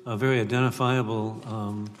a very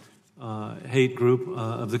identifiable hate group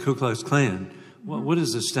of the Ku Klux Klan. What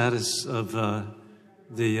is the status of the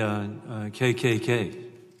KKK?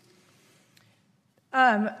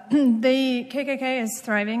 The KKK is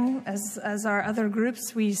thriving, as are other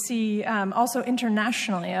groups. We see also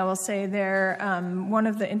internationally, I will say, one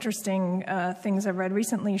of the interesting things I've read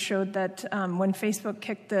recently showed that when Facebook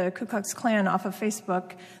kicked the Ku Klux Klan off of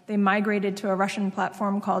Facebook, they migrated to a Russian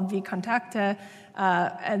platform called VKontakte.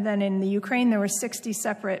 And then in the Ukraine, there were 60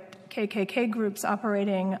 separate KKK groups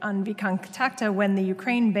operating on VKontakte when the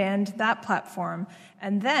Ukraine banned that platform.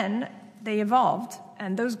 And then they evolved,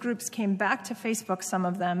 and those groups came back to Facebook, some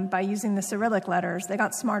of them, by using the Cyrillic letters. They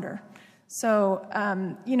got smarter. So,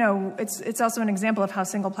 it's also an example of how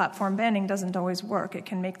single platform banning doesn't always work. It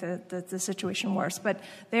can make the situation worse. But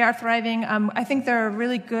they are thriving. I think there are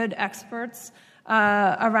really good experts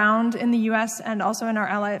around in the U.S. and also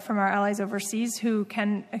from our allies overseas who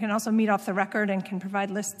can also meet off the record and can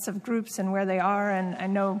provide lists of groups and where they are. And I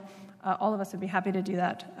know all of us would be happy to do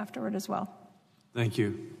that afterward as well. Thank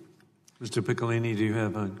you. Mr. Picciolini, do you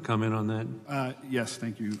have a comment on that? Yes,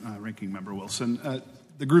 thank you, Ranking Member Wilson.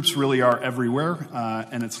 The groups really are everywhere,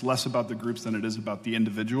 and it's less about the groups than it is about the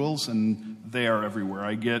individuals, and they are everywhere.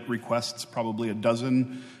 I get requests, probably a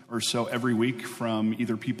dozen or so every week, from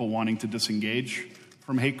either people wanting to disengage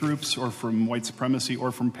from hate groups or from white supremacy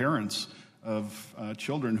or from parents of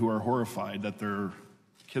children who are horrified that their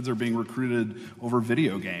kids are being recruited over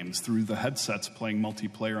video games, through the headsets playing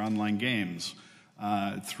multiplayer online games,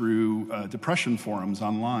 through depression forums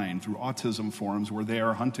online, through autism forums where they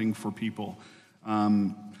are hunting for people.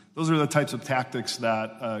 Those are the types of tactics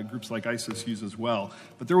that groups like ISIS use as well.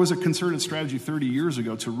 But there was a concerted strategy 30 years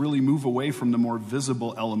ago to really move away from the more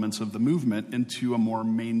visible elements of the movement into a more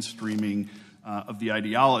mainstreaming of the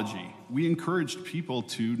ideology. We encouraged people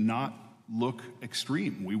to not look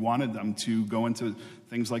extreme. We wanted them to go into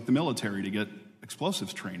things like the military to get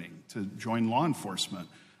explosives training, to join law enforcement,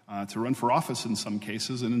 to run for office in some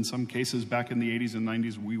cases, and in some cases back in the 80s and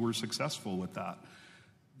 90s, we were successful with that.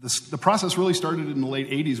 The process really started in the late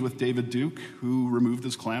 80s with David Duke, who removed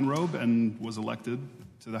his Klan robe and was elected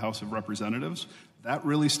to the House of Representatives. That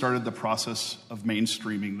really started the process of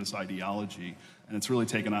mainstreaming this ideology, and it's really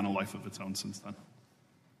taken on a life of its own since then.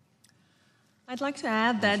 I'd like to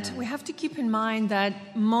add that we have to keep in mind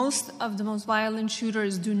that most of the most violent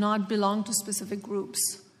shooters do not belong to specific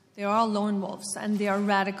groups. They are all lone wolves, and they are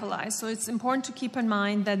radicalized. So it's important to keep in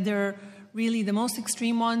mind that they're really the most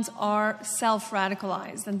extreme ones are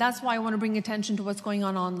self-radicalized. And that's why I want to bring attention to what's going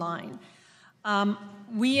on online.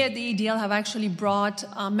 We at the ADL have actually brought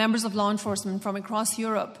members of law enforcement from across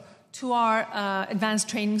Europe to our advanced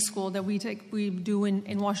training school that we do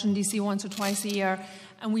in Washington, D.C. once or twice a year.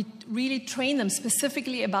 And we really train them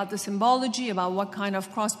specifically about the symbology, about what kind of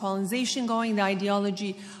cross-pollination going, the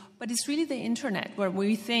ideology. But it's really the internet where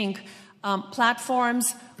we think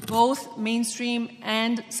platforms, both mainstream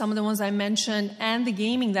and some of the ones I mentioned, and the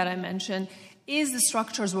gaming that I mentioned, is the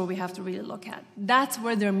structures where we have to really look at. That's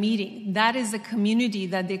where they're meeting. That is the community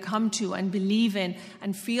that they come to and believe in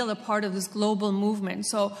and feel a part of this global movement.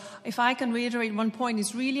 So if I can reiterate one point,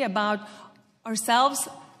 it's really about ourselves.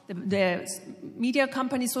 The media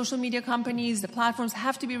companies, social media companies, the platforms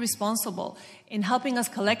have to be responsible in helping us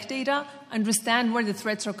collect data, understand where the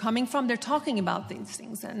threats are coming from. They're talking about these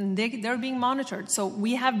things, and they're being monitored. So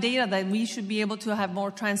we have data that we should be able to have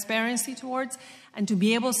more transparency towards and to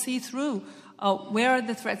be able to see through where are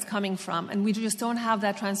the threats coming from. And we just don't have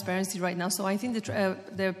that transparency right now. So I think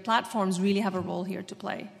the platforms really have a role here to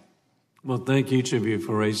play. Well, thank each of you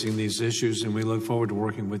for raising these issues, and we look forward to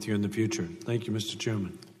working with you in the future. Thank you, Mr.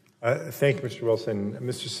 Chairman. Thank you, Mr. Wilson.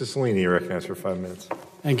 Mr. Picciolini, you're recognized for 5 minutes.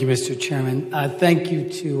 Thank you, Mr. Chairman. Thank you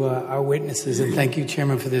to our witnesses, and thank you,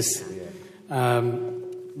 Chairman, for this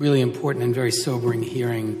really important and very sobering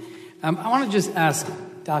hearing. I want to just ask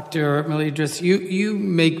Dr. Miller-Idriss, you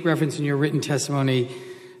make reference in your written testimony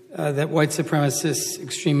that white supremacist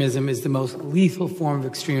extremism is the most lethal form of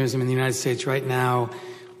extremism in the United States right now,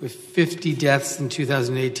 with 50 deaths in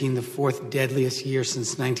 2018, the fourth deadliest year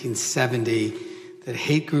since 1970, that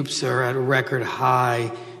hate groups are at a record high,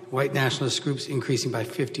 white nationalist groups increasing by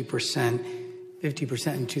 50%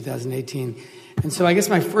 in 2018. And so I guess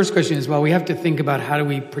my first question is, well, we have to think about how do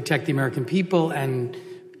we protect the American people and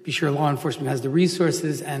be sure law enforcement has the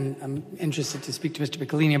resources, and I'm interested to speak to Mr.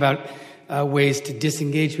 Picciolini about ways to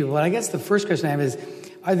disengage people. But I guess the first question I have is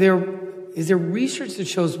there research that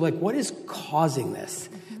shows, like, what is causing this?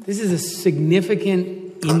 This is a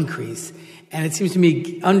significant increase, and it seems to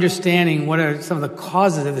me understanding what are some of the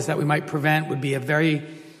causes of this that we might prevent would be a very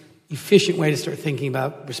efficient way to start thinking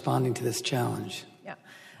about responding to this challenge. Yeah,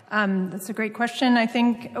 that's a great question. I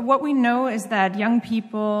think what we know is that young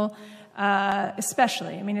people,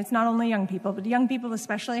 especially, I mean, it's not only young people, but young people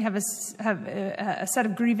especially have a set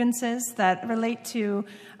of grievances that relate to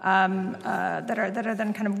that are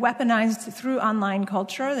then kind of weaponized through online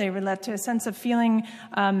culture. They relate to a sense of feeling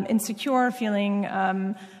insecure, feeling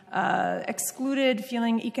excluded,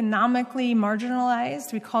 feeling economically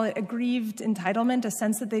marginalized. We call it aggrieved entitlement, a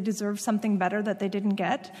sense that they deserve something better that they didn't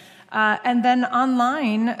get. And then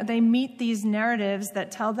online, they meet these narratives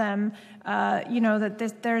that tell them,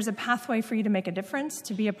 that there's a pathway for you to make a difference,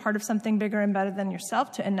 to be a part of something bigger and better than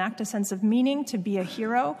yourself, to enact a sense of meaning, to be a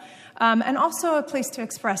hero, and also a place to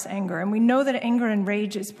express anger. And we know that anger and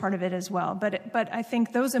rage is part of it as well. But I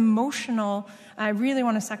think those emotional, I really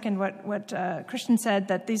want to second what Christian said,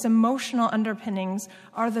 that these emotional underpinnings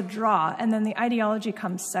are the draw, and then the ideology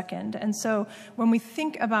comes second. And so when we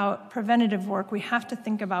think about preventative work, we have to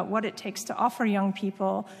think about what it takes to offer young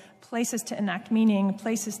people places to enact meaning,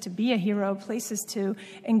 places to be a hero, places to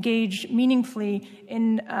engage meaningfully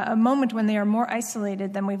in a moment when they are more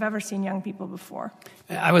isolated than we've ever seen young people before.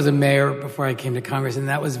 I was a mayor before I came to Congress, and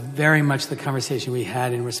that was very much the conversation we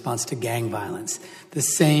had in response to gang violence. The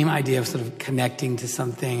same idea of sort of connecting to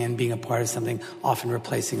something and being a part of something, often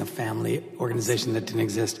replacing a family organization that didn't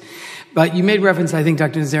exist. But you made reference, I think,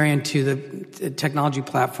 Dr. Nazarian, to the technology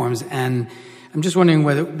platforms, and I'm just wondering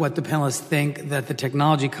what the panelists think that the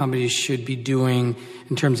technology companies should be doing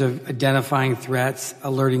in terms of identifying threats,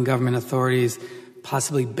 alerting government authorities,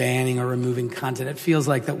 possibly banning or removing content. It feels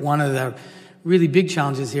like that one of the really big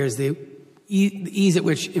challenges here is the ease at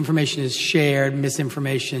which information is shared,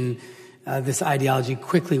 misinformation, this ideology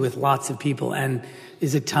quickly with lots of people. And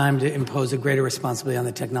is it time to impose a greater responsibility on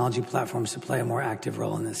the technology platforms to play a more active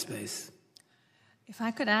role in this space? If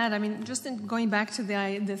I could add, I mean, just in going back to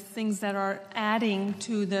the things that are adding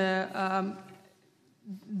to the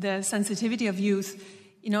sensitivity of youth,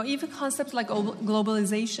 even concepts like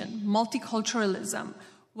globalization, multiculturalism,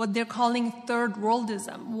 what they're calling third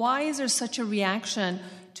worldism. Why is there such a reaction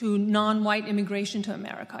to non-white immigration to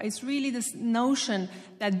America? It's really this notion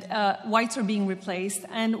that whites are being replaced.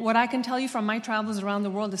 And what I can tell you from my travels around the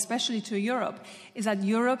world, especially to Europe, is that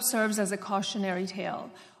Europe serves as a cautionary tale.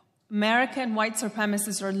 American white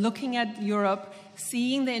supremacists are looking at Europe,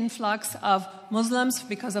 seeing the influx of Muslims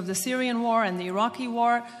because of the Syrian war and the Iraqi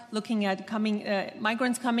war, looking at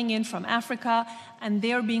migrants coming in from Africa, and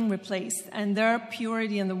they're being replaced. And their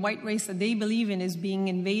purity and the white race that they believe in is being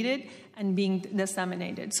invaded and being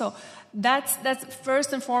disseminated. So that's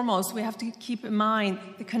first and foremost, we have to keep in mind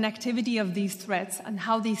the connectivity of these threats and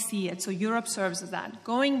how they see it. So Europe serves as that.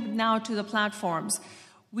 Going now to the platforms,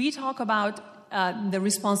 we talk about the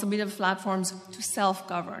responsibility of platforms to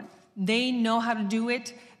self-govern. They know how to do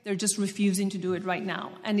it. They're just refusing to do it right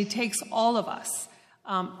now. And it takes all of us,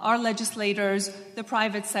 our legislators, the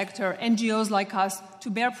private sector, NGOs like us, to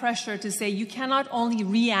bear pressure to say you cannot only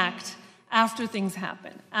react after things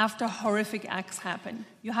happen, after horrific acts happen.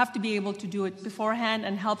 You have to be able to do it beforehand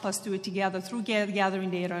and help us do it together through gathering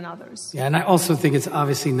data and others. Yeah, and I also think it's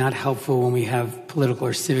obviously not helpful when we have political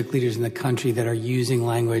or civic leaders in the country that are using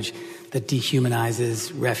language that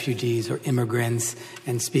dehumanizes refugees or immigrants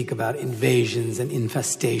and speak about invasions and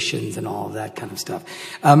infestations and all of that kind of stuff.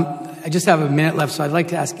 I just have a minute left, so I'd like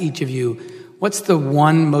to ask each of you, what's the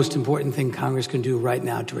one most important thing Congress can do right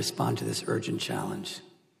now to respond to this urgent challenge?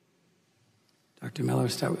 Dr. Miller,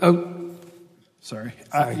 start. Sorry.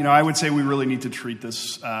 I would say we really need to treat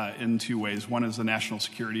this in two ways. One is a national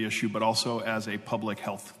security issue, but also as a public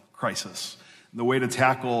health crisis. The way to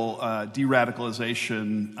tackle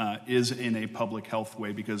de-radicalization is in a public health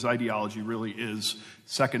way, because ideology really is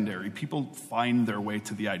secondary. People find their way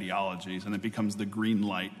to the ideologies, and it becomes the green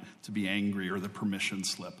light to be angry or the permission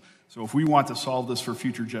slip. So if we want to solve this for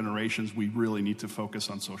future generations, we really need to focus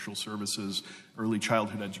on social services, early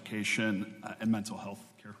childhood education, and mental health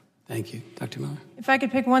care. Thank you. Dr. Miller? If I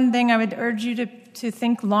could pick one thing, I would urge you to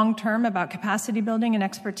think long-term about capacity building and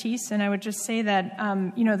expertise. And I would just say that,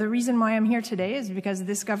 the reason why I'm here today is because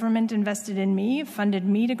this government invested in me, funded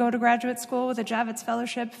me to go to graduate school with a Javits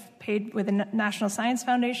Fellowship, paid with the National Science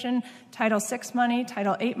Foundation, Title VI money,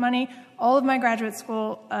 Title VIII money. All of my graduate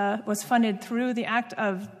school was funded through the acts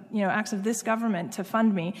of this government to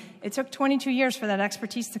fund me. It took 22 years for that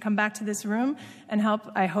expertise to come back to this room and help,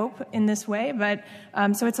 I hope, in this way. But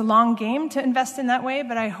so it's a long game to invest in that way,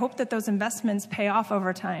 but I hope that those investments pay off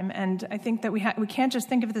over time. And I think that we can't just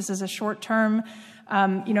think of this as a short-term,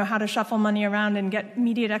 how to shuffle money around and get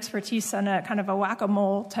immediate expertise on a kind of a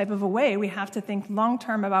whack-a-mole type of a way. We have to think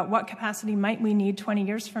long-term about what capacity might we need 20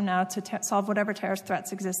 years from now to solve whatever terrorist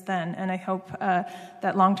threats exist then. And I hope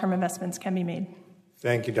that long-term investments can be made.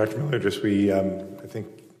 Thank you, Dr. Miller-Idriss. I think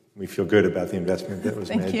we feel good about the investment that was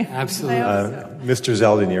made. Thank you. Absolutely. Mr.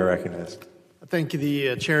 Zeldin, you're recognized. Thank you,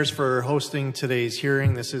 the chairs, for hosting today's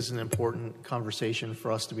hearing. This is an important conversation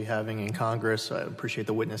for us to be having in Congress. I appreciate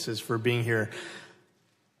the witnesses for being here.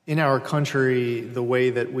 In our country, the way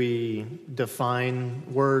that we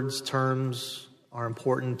define words, terms, are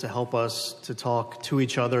important to help us to talk to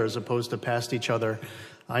each other as opposed to past each other.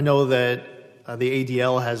 I know that the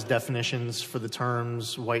ADL has definitions for the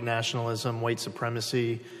terms white nationalism, white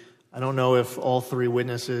supremacy. I don't know if all three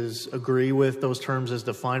witnesses agree with those terms as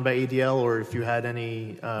defined by ADL, or if you had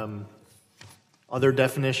any other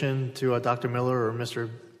definition to Dr. Miller or Mr.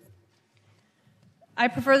 I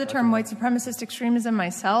prefer the term white supremacist extremism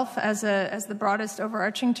myself as the broadest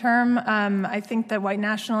overarching term. I think that white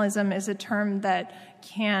nationalism is a term that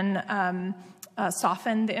can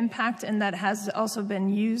soften the impact, and that has also been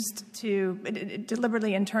used to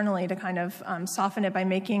deliberately internally to kind of soften it by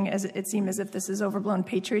making it seem as if this is overblown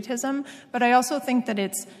patriotism. But I also think that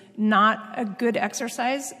it's not a good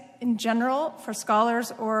exercise in general for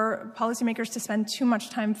scholars or policymakers to spend too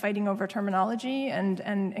much time fighting over terminology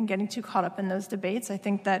and getting too caught up in those debates. I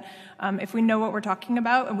think that if we know what we're talking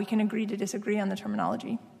about, and we can agree to disagree on the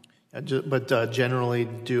terminology. But generally,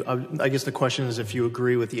 I guess the question is if you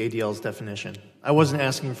agree with the ADL's definition. I wasn't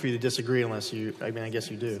asking for you to disagree unless I guess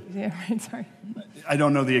you do. Yeah, right, sorry. I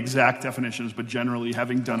don't know the exact definitions, but generally,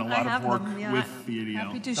 having done a lot of work with the ADL.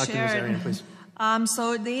 Happy to Dr. share. Nazarian, please.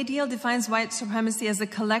 So the ADL defines white supremacy as a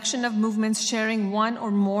collection of movements sharing one or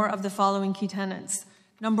more of the following key tenets.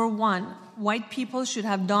 Number one, white people should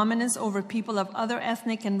have dominance over people of other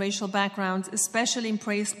ethnic and racial backgrounds, especially in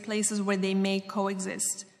places where they may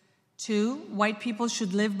coexist. 2, white people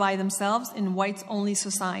should live by themselves in whites-only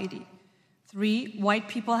society. 3, white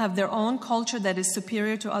people have their own culture that is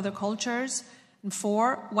superior to other cultures. And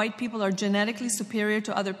 4, white people are genetically superior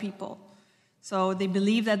to other people. So they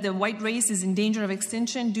believe that the white race is in danger of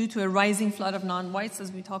extinction due to a rising flood of non-whites,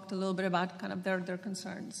 as we talked a little bit about kind of their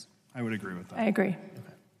concerns. I would agree with that. I agree.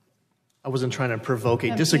 I wasn't trying to provoke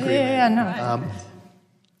a disagreement. No.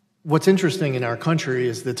 What's interesting in our country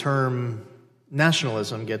is the term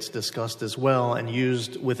nationalism gets discussed as well and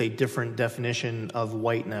used with a different definition of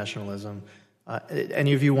white nationalism.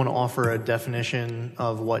 Any of you want to offer a definition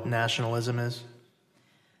of what nationalism is?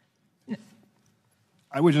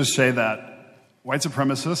 I would just say that white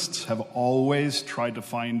supremacists have always tried to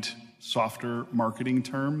find softer marketing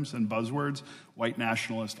terms and buzzwords. White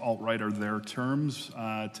nationalist, alt-right are their terms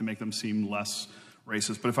to make them seem less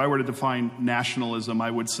racist. But if I were to define nationalism, I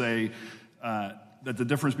would say that the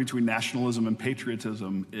difference between nationalism and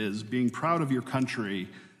patriotism is being proud of your country,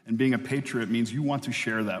 and being a patriot means you want to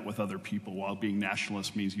share that with other people, while being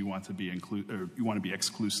nationalist means you want to be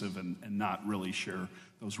exclusive and not really share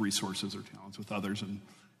those resources or talents with others. And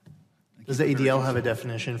does the ADL have a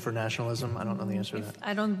definition for nationalism? I don't know the answer to that.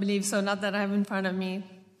 I don't believe so, not that I have in front of me.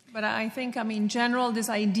 But I think, in general, this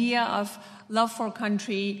idea of love for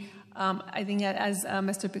country, I think as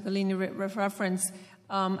Mr. Picciolini referenced,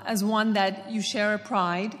 as one that you share a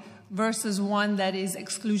pride versus one that is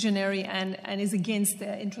exclusionary and is against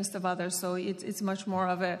the interest of others. So it's much more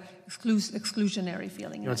of a exclusionary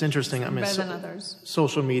feeling. It's interesting. Better than others.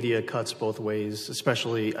 Social media cuts both ways,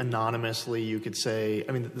 especially anonymously. You could say,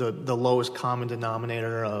 the lowest common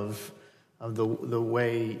denominator of the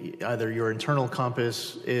way either your internal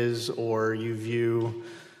compass is or you view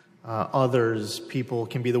others, people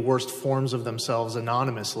can be the worst forms of themselves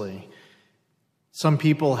anonymously. Some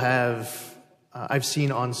people have I've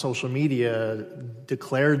seen on social media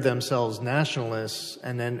declared themselves nationalists,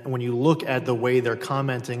 and then when you look at the way they're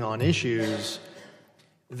commenting on issues,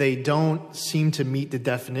 they don't seem to meet the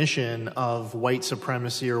definition of white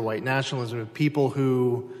supremacy or white nationalism. People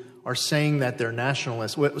who are saying that they're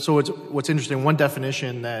nationalists. So what's interesting, one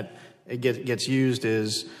definition that it gets used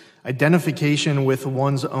is identification with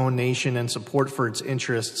one's own nation and support for its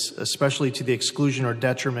interests, especially to the exclusion or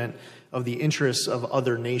detriment of the interests of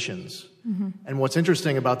other nations. Mm-hmm. And what's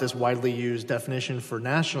interesting about this widely used definition for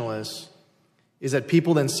nationalists is that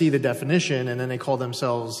people then see the definition and then they call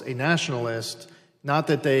themselves a nationalist, not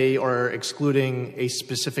that they are excluding a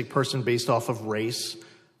specific person based off of race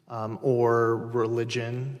or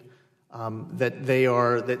religion, that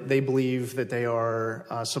they believe that they are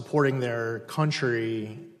supporting their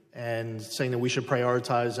country and saying that we should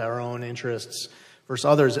prioritize our own interests versus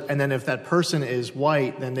others. And then if that person is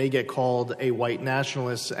white, then they get called a white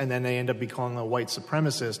nationalist, and then they end up becoming a white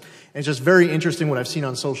supremacist. And it's just very interesting what I've seen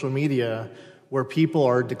on social media, where people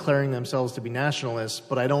are declaring themselves to be nationalists,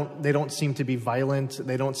 but they don't seem to be violent.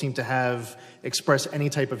 They don't seem to express any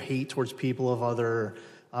type of hate towards people of other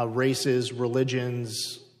races,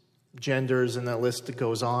 religions, genders, and that list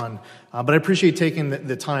goes on. But I appreciate taking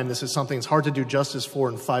the time. This is something it's hard to do justice for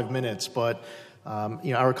in 5 minutes, but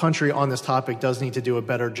our country on this topic does need to do a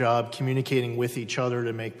better job communicating with each other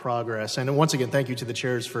to make progress. And once again, thank you to the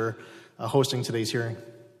chairs for hosting today's hearing.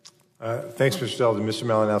 Thanks, Mr. Zeldin. Mr.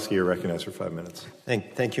 Malinowski, you're recognized for 5 minutes.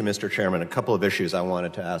 Thank you, Mr. Chairman. A couple of issues I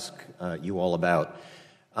wanted to ask you all about.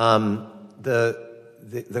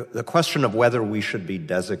 The question of whether we should be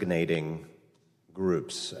designating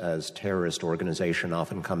groups as terrorist organization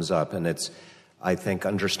often comes up, and it's, I think,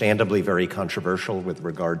 understandably very controversial with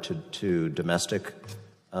regard to domestic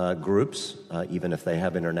groups, even if they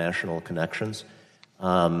have international connections.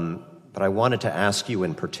 But I wanted to ask you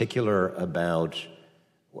in particular about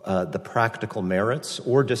the practical merits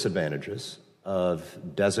or disadvantages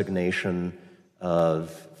of designation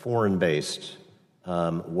of foreign-based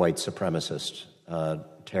white supremacist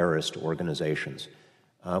terrorist organizations.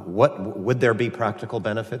 Would there be practical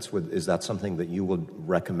benefits? Is that something that you would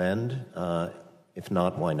recommend? If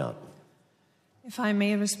not, why not? If I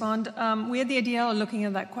may respond, we at the ADL are looking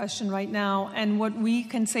at that question right now, and what we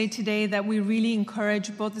can say today that we really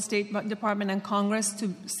encourage both the State Department and Congress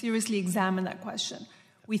to seriously examine that question.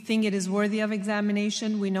 We think it is worthy of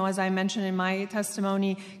examination. We know, as I mentioned in my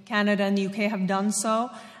testimony, Canada and the UK have done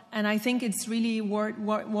so. And I think it's really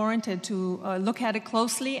warranted to look at it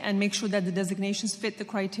closely and make sure that the designations fit the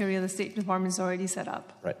criteria the State Department has already set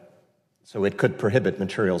up. Right. So it could prohibit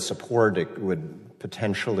material support. It would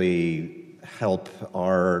potentially help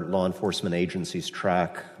our law enforcement agencies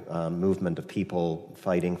track movement of people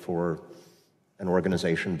fighting for an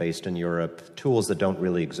organization based in Europe, tools that don't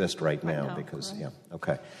really exist right now. Because, right. Yeah,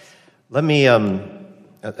 okay. Let me,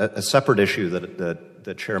 a separate issue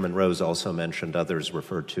that Chairman Rose also mentioned, others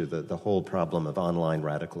referred to, the whole problem of online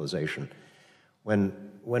radicalization. When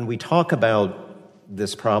we talk about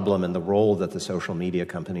this problem and the role that the social media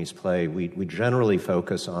companies play, we generally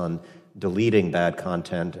focus on deleting bad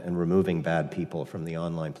content and removing bad people from the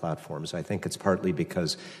online platforms. I think it's partly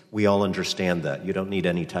because we all understand that. You don't need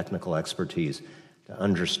any technical expertise to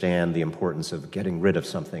understand the importance of getting rid of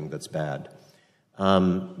something that's bad.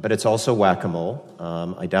 But it's also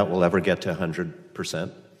whack-a-mole. I doubt we'll ever get to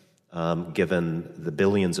 100%, given the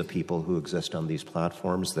billions of people who exist on these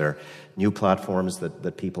platforms. There are new platforms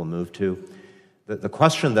that people move to. The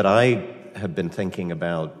question that I have been thinking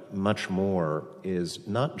about much more is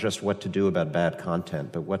not just what to do about bad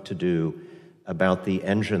content, but what to do about the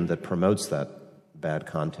engine that promotes that bad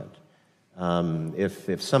content.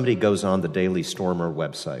 If somebody goes on the Daily Stormer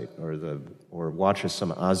website or watches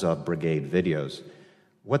some Azov Brigade videos,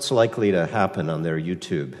 what's likely to happen on their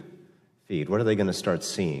YouTube feed? What are they going to start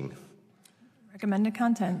seeing? Recommended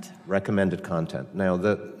content. Recommended content. Now,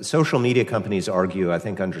 the social media companies argue, I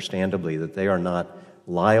think understandably, that they are not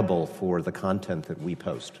liable for the content that we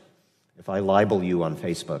post. If I libel you on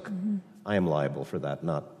Facebook, I am liable for that,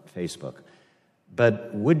 not Facebook.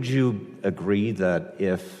 But would you agree that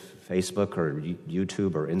if Facebook or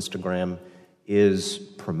YouTube or Instagram is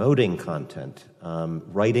promoting content,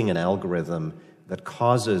 writing an algorithm that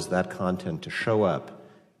causes that content to show up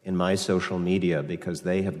in my social media because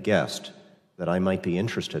they have guessed that I might be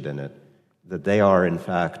interested in it, that they are, in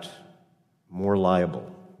fact, more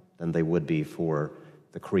liable than they would be for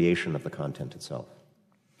the creation of the content itself?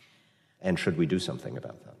 And should we do something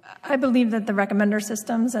about that? I believe that the recommender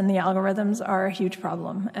systems and the algorithms are a huge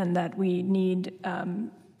problem and that we need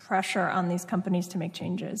pressure on these companies to make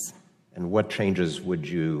changes. And what changes would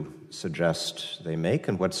you suggest they make,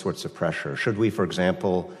 and what sorts of pressure? Should we, for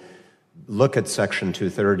example, look at Section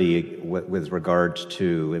 230 with regard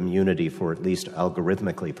to immunity for at least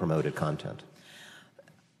algorithmically promoted content?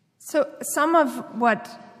 So some of what,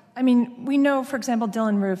 we know, for example,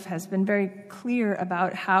 Dylan Roof has been very clear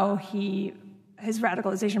about how his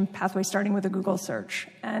radicalization pathway starting with a Google search.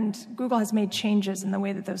 And Google has made changes in the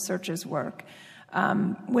way that those searches work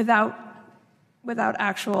without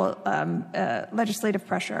actual legislative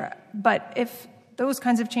pressure. But if those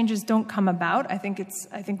kinds of changes don't come about, I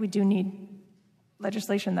think we do need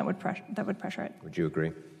legislation that would pressure it. Would you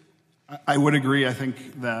agree? I would agree. I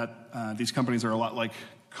think that these companies are a lot like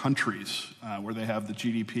countries, where they have the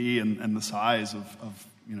GDP and the size of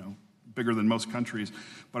bigger than most countries.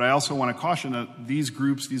 But I also want to caution that these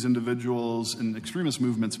groups, these individuals, and extremist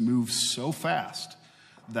movements move so fast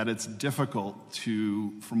that it's difficult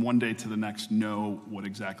to, from one day to the next, know what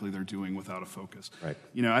exactly they're doing without a focus. Right.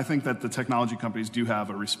 I think that the technology companies do have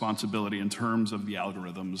a responsibility in terms of the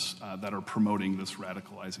algorithms that are promoting this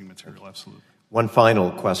radicalizing material, absolutely. One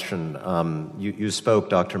final question. You spoke,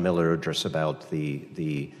 Dr. Miller-Idriss, about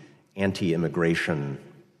the anti-immigration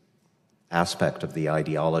aspect of the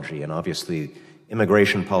ideology, and obviously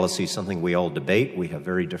immigration policy is something we all debate. We have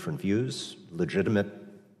very different views, legitimate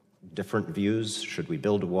different views. Should we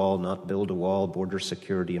build a wall, not build a wall, border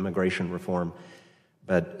security, immigration reform?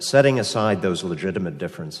 But setting aside those legitimate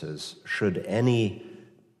differences, should any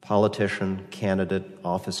politician, candidate,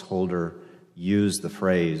 office holder use the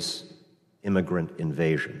phrase immigrant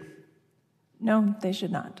invasion? No, they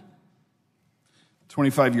should not.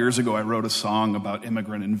 25 years ago, I wrote a song about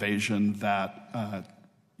immigrant invasion that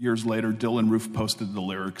years later, Dylan Roof posted the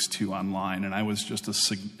lyrics to online, and I was just an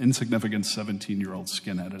insignificant 17-year-old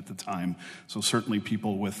skinhead at the time. So certainly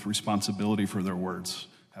people with responsibility for their words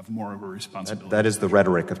have more of a responsibility. That is the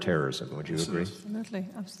rhetoric of terrorism. Would you agree? Absolutely,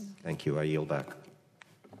 absolutely. Thank you. I yield back.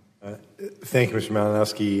 Thank you, Mr.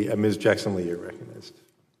 Malinowski. Ms. Jackson-Lee, you're recognized.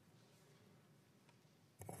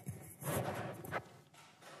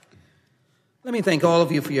 Let me thank all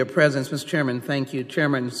of you for your presence. Mr. Chairman, thank you,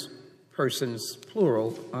 chairman's persons,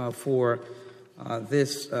 plural, for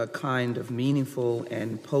this kind of meaningful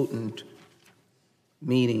and potent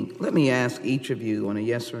meeting. Let me ask each of you on a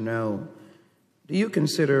yes or no, do you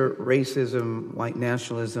consider racism, white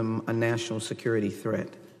nationalism, a national security threat?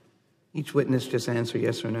 Each witness just answer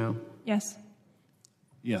yes or no. Yes.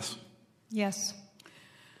 Yes. Yes.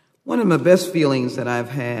 One of my best feelings that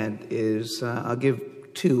I've had is, I'll give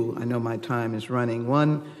two. I know my time is running.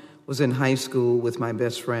 One was in high school with my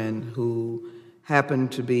best friend who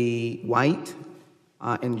happened to be white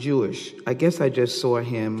and Jewish. I guess I just saw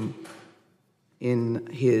him in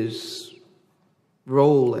his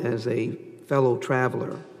role as a fellow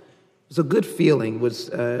traveler. It was a good feeling.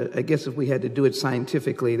 I guess if we had to do it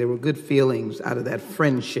scientifically, there were good feelings out of that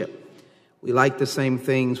friendship. We liked the same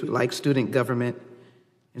things. We liked student government.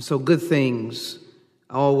 And so good things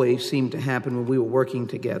always seemed to happen when we were working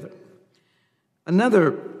together.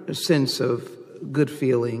 Another sense of good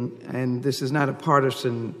feeling, and this is not a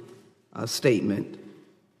partisan statement,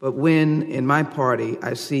 but when in my party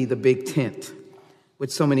I see the big tent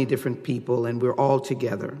with so many different people and we're all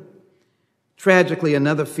together. Tragically,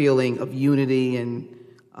 another feeling of unity and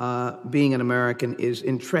being an American is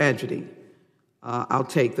in tragedy. I'll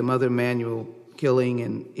take the Mother Emanuel killing,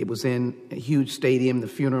 and it was in a huge stadium, the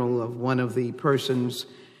funeral of one of the persons,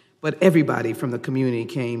 but everybody from the community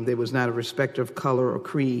came. There was not a respect of color or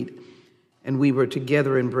creed, and we were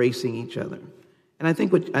together embracing each other. And I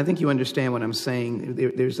think you understand what I'm saying.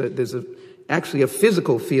 There's actually a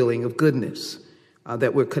physical feeling of goodness,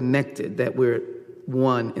 that we're connected, that we're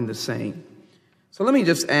one in the same. So let me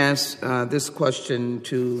just ask this question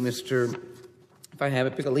to Mr., if I have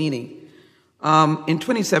it, Picciolini. In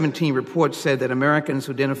 2017, reports said that Americans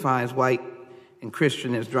who identify as white and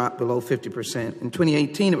Christian has dropped below 50%. In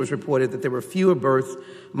 2018, it was reported that there were fewer births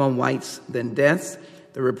among whites than deaths.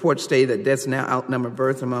 The report stated that deaths now outnumber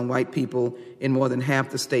births among white people in more than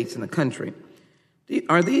half the states in the country.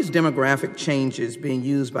 Are these demographic changes being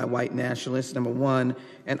used by white nationalists, number one,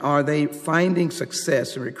 and are they finding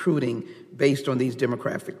success in recruiting based on these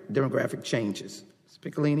demographic changes? Mr.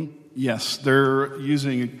 Picciolini? Yes, they're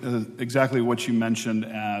using exactly what you mentioned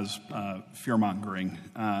as fear-mongering.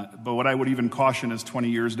 But what I would even caution is 20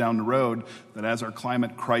 years down the road, that as our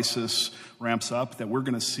climate crisis ramps up, that we're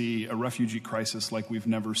going to see a refugee crisis like we've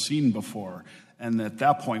never seen before. And at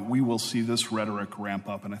that point, we will see this rhetoric ramp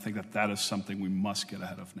up, and I think that that is something we must get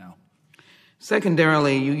ahead of now.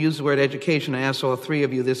 Secondarily, you use the word education. I asked all three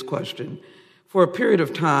of you this question. For a period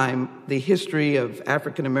of time, the history of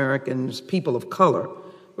African Americans, people of color,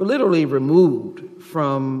 were literally removed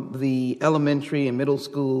from the elementary and middle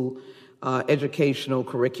school educational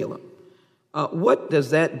curriculum. What does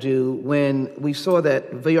that do when we saw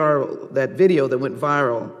that video that went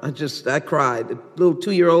viral? I cried. Little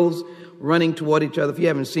 2-year-olds running toward each other. If you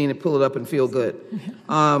haven't seen it, pull it up and feel good.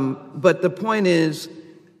 But the point is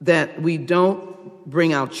that we don't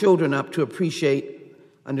bring our children up to appreciate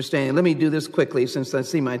understanding. Let me do this quickly since I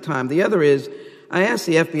see my time. The other is, I asked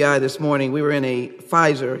the FBI this morning, we were in a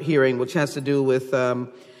FISA hearing, which has to do with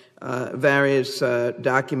various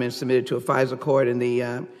documents submitted to a FISA court in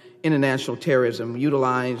the international terrorism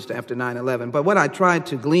utilized after 9/11. But what I tried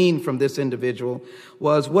to glean from this individual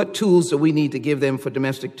was, what tools do we need to give them for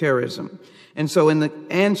domestic terrorism? And so in the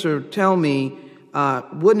answer, tell me,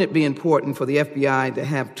 wouldn't it be important for the FBI to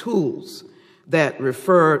have tools that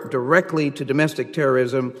refer directly to domestic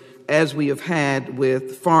terrorism, as we have had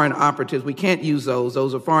with foreign operatives? We can't use those.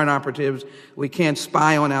 Those are foreign operatives. We can't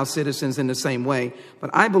spy on our citizens in the same way.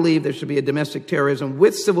 But I believe there should be a domestic terrorism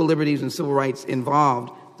with civil liberties and civil rights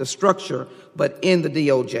involved, the structure, but in the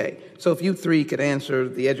DOJ. So if you three could answer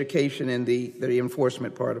the education and the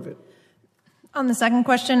enforcement part of it. On the second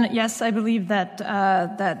question, yes, I believe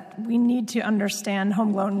that we need to understand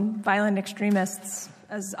homegrown violent extremists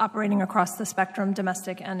as operating across the spectrum,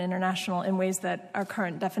 domestic and international, in ways that our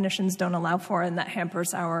current definitions don't allow for, and that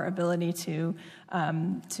hampers our ability to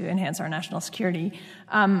enhance our national security.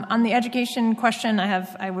 On the education question,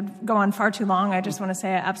 I would go on far too long. I just want to say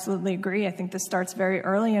I absolutely agree. I think this starts very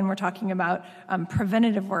early, and we're talking about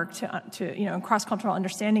preventative work to cross-cultural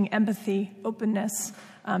understanding, empathy, openness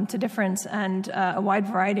to difference, and a wide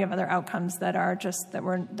variety of other outcomes that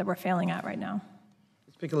we're failing at right now.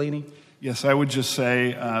 Picciolini. Yes, I would just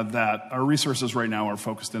say that our resources right now are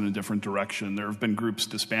focused in a different direction. There have been groups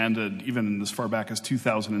disbanded, even as far back as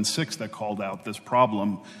 2006, that called out this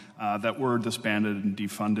problem, that were disbanded and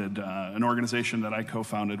defunded. An organization that I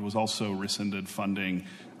co-founded was also rescinded funding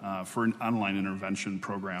for an online intervention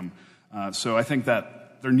program. So I think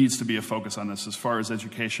that there needs to be a focus on this. As far as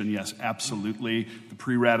education, yes, absolutely. The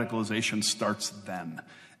pre-radicalization starts then.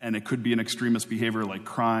 And it could be an extremist behavior like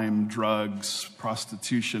crime, drugs,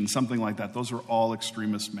 prostitution, something like that. Those are all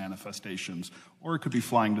extremist manifestations. Or it could be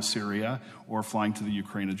flying to Syria or flying to the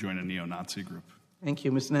Ukraine to join a neo-Nazi group. Thank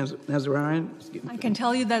you. Ms. Nazarian. I can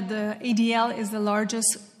tell you that the ADL is the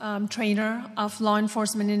largest trainer of law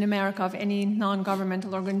enforcement in America, of any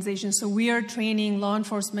non-governmental organization. So we are training law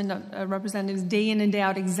enforcement representatives day in and day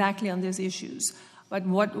out exactly on these issues. But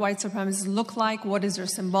what white supremacists look like, what is their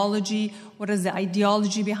symbology, what is the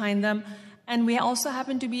ideology behind them. And we also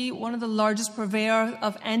happen to be one of the largest purveyor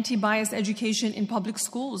of anti-bias education in public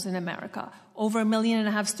schools in America. Over 1.5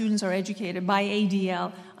 million students are educated by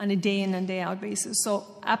ADL on a day in and day out basis. So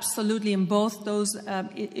absolutely, in both those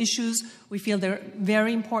issues, we feel they're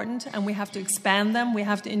very important, and we have to expand them. We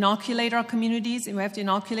have to inoculate our communities, and we have to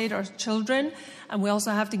inoculate our children, and we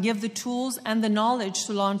also have to give the tools and the knowledge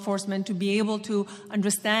to law enforcement to be able to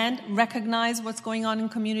understand, recognize what's going on in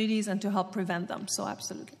communities, and to help prevent them. So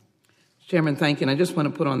absolutely. Chairman, thank you. And I just want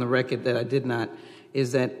to put on the record that I did not,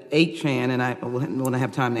 is that 8chan, and I want to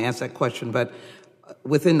have time to ask that question, but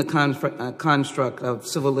within the construct of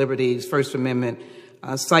civil liberties, First Amendment,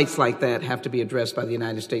 sites like that have to be addressed by the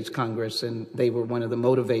United States Congress, and they were one of the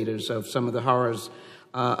motivators of some of the horrors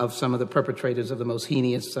of some of the perpetrators of the most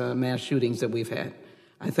heinous mass shootings that we've had.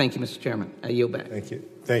 I thank you, Mr. Chairman. I yield back. Thank you.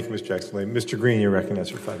 Thank you, Mr. Jackson. Mr. Green, you're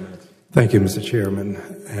recognized for 5 minutes. Thank you, Mr. Chairman,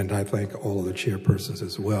 and I thank all of the chairpersons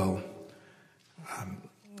as well.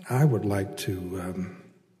 I would like to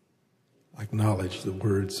acknowledge the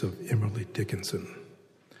words of Emily Dickinson.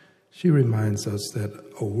 She reminds us that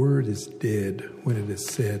a word is dead when it is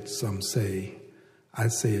said, some say. I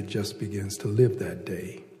say it just begins to live that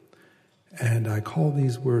day. And I call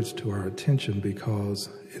these words to our attention because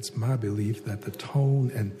it's my belief that the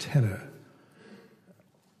tone and tenor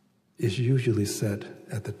is usually set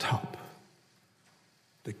at the top,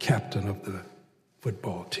 the captain of the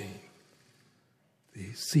football team, the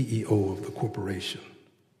CEO of the corporation,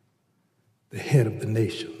 the head of the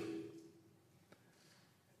nation.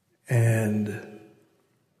 And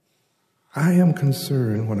I am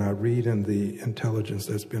concerned when I read in the intelligence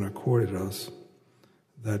that's been accorded us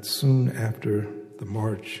that soon after the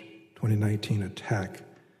March 2019 attack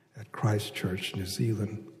at Christchurch, New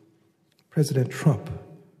Zealand, President Trump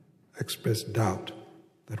expressed doubt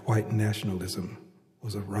that white nationalism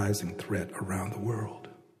was a rising threat around the world.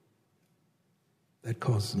 That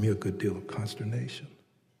causes me a good deal of consternation.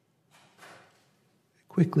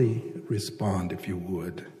 Quickly respond, if you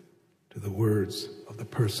would, to the words of the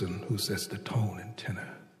person who sets the tone and tenor.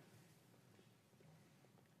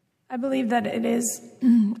 I believe that it is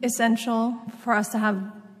essential for us to have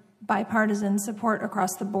bipartisan support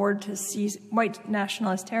across the board to see white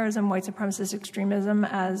nationalist terrorism, white supremacist extremism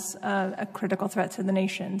as a critical threat to the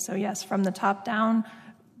nation. So yes, from the top down,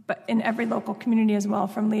 but in every local community as well,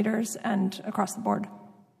 from leaders and across the board.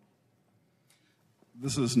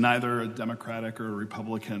 This is neither a Democratic or a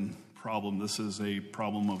Republican problem. This is a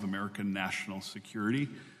problem of American national security.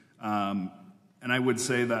 And I would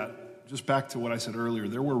say that, just back to what I said earlier,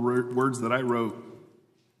 there were words that I wrote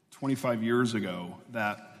 25 years ago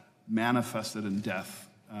that manifested in death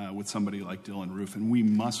with somebody like Dylan Roof, and we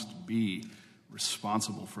must be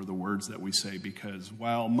responsible for the words that we say, because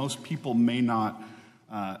while most people may not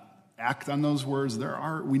act on those words,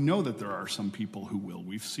 we know that there are some people who will.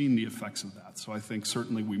 We've seen the effects of that. So I think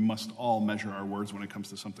certainly we must all measure our words when it comes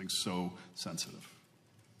to something so sensitive.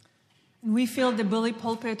 We feel the bully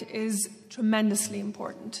pulpit is tremendously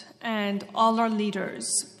important, and all our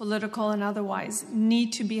leaders, political and otherwise,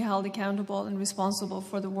 need to be held accountable and responsible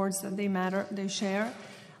for the words that they share,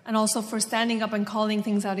 and also for standing up and calling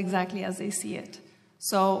things out exactly as they see it.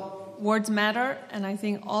 So words matter, and I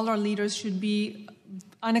think all our leaders should be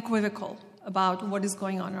unequivocal about what is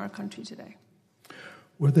going on in our country today.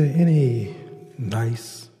 Were there any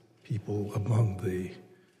nice people among the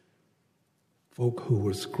folk who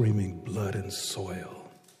were screaming blood and soil?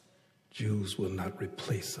 Jews will not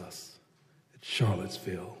replace us at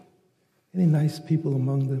Charlottesville. Any nice people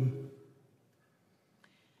among them?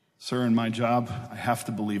 Sir, in my job, I have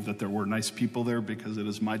to believe that there were nice people there because it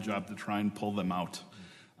is my job to try and pull them out.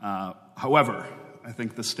 However, I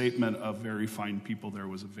think the statement of very fine people there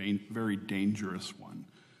was a very dangerous one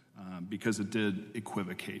because it did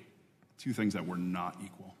equivocate two things that were not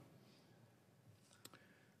equal.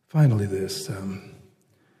 Finally, this.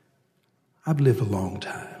 I've lived a long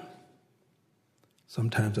time.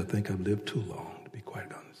 Sometimes I think I've lived too long, to be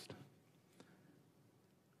quite honest.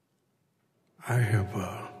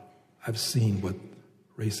 I've seen what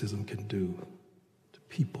racism can do to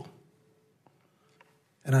people.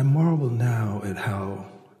 And I marvel now at how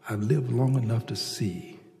I've lived long enough to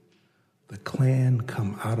see the Klan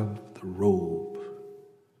come out of the robe,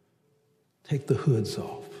 take the hoods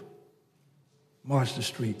off, march the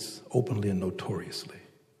streets openly and notoriously.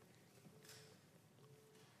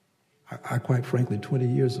 I quite frankly, 20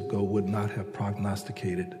 years ago, would not have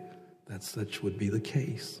prognosticated that such would be the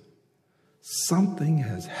case. Something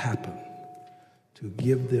has happened to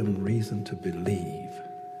give them reason to believe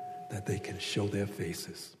that they can show their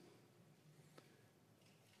faces.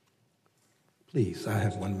 Please, I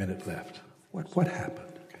have 1 minute left. What happened?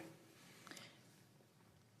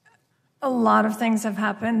 A lot of things have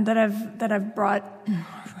happened that have brought,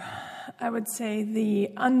 I would say,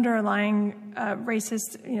 the underlying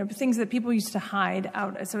racist, things that people used to hide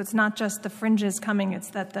out. So it's not just the fringes coming;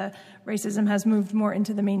 it's that the racism has moved more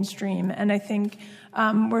into the mainstream. And I think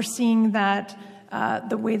we're seeing that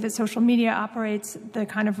the way that social media operates, the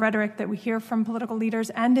kind of rhetoric that we hear from political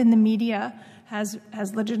leaders and in the media has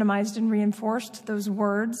legitimized and reinforced those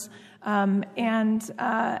words. And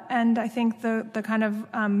I think the kind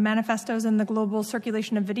of manifestos and the global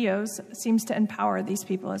circulation of videos seems to empower these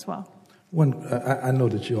people as well. I know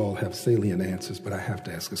that you all have salient answers, but I have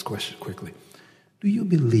to ask this question quickly. Do you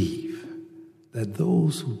believe that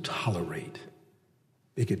those who tolerate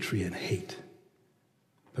bigotry and hate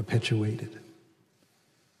perpetuate it?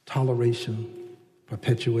 Toleration,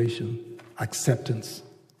 perpetuation, acceptance,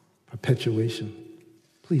 perpetuation?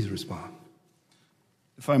 Please respond.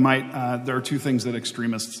 If I might, there are two things that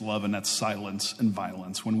extremists love, and that's silence and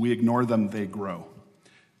violence. When we ignore them, they grow.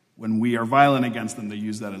 When we are violent against them, they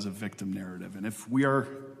use that as a victim narrative. And if we are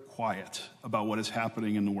quiet about what is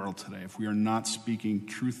happening in the world today, if we are not speaking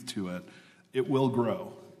truth to it, it will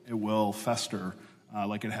grow. It will fester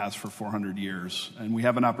like it has for 400 years. And we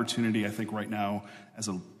have an opportunity, I think, right now as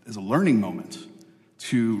a learning moment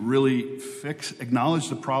to really acknowledge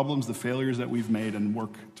the problems, the failures that we've made, and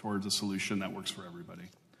work towards a solution that works for everybody.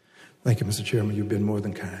 Thank you, Mr. Chairman. You've been more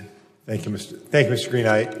than kind. Thank you, Mr. Green.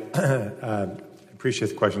 I appreciate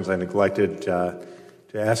the questions. I neglected to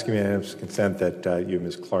ask you unanimous consent that you,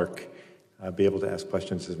 Ms. Clark, be able to ask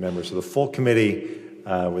questions as members of the full committee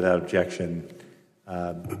without objection.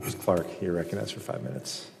 Ms. Clark, you're recognized for 5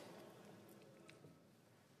 minutes.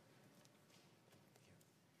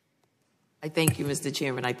 I thank you, Mr.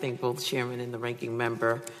 Chairman. I thank both Chairman and the Ranking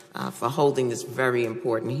Member for holding this very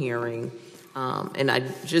important hearing. And I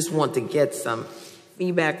just want to get some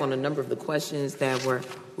feedback on a number of the questions that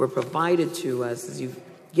were provided to us, as you've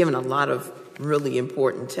given a lot of really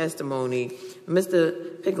important testimony.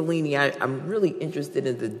 Mr. Picciolini, I'm really interested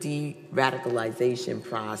in the de-radicalization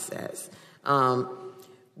process.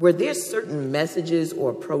 were there certain messages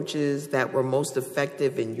or approaches that were most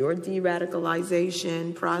effective in your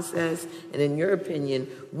de-radicalization process? And in your opinion,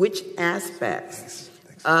 which aspects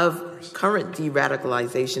of current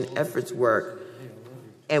de-radicalization efforts work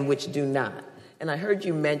and which do not? And I heard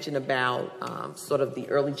you mention about sort of the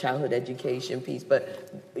early childhood education piece,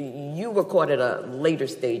 but you were caught at a later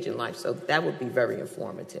stage in life, so that would be very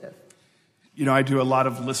informative. You know, I do a lot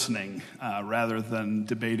of listening rather than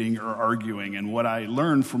debating or arguing. And what I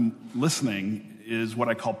learned from listening is what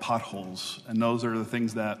I call potholes. And those are the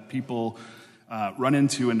things that people run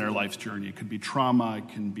into in their life's journey. It could be trauma, it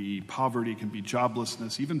can be poverty, it can be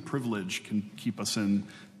joblessness, even privilege can keep us in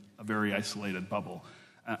a very isolated bubble.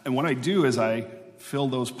 And what I do is I fill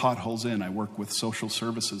those potholes in. I work with social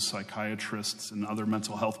services, psychiatrists, and other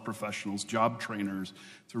mental health professionals, job trainers,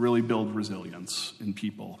 to really build resilience in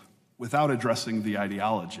people without addressing the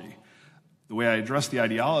ideology. The way I address the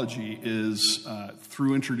ideology is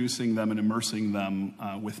through introducing them and immersing them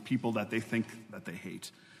with people that they think that they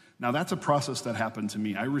hate. Now, that's a process that happened to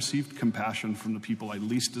me. I received compassion from the people I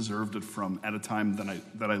least deserved it from at a time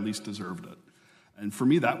that I least deserved it. And for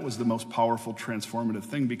me, that was the most powerful, transformative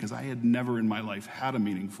thing, because I had never in my life had a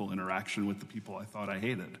meaningful interaction with the people I thought I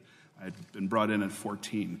hated. I had been brought in at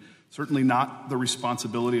 14. Certainly not the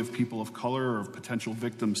responsibility of people of color or of potential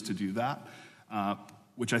victims to do that,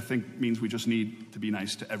 which I think means we just need to be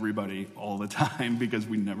nice to everybody all the time, because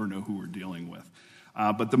we never know who we're dealing with.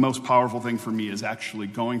 But the most powerful thing for me is actually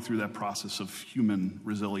going through that process of human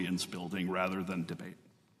resilience building rather than debate.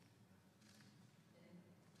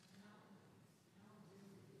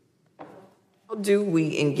 How do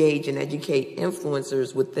we engage and educate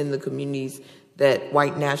influencers within the communities that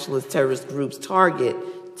white nationalist terrorist groups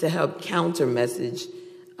target to help counter-message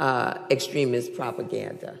extremist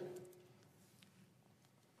propaganda?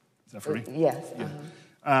 Is that for me? Yes.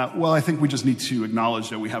 Yeah. Well, I think we just need to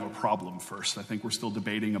acknowledge that we have a problem first. I think we're still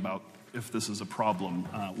debating about if this is a problem.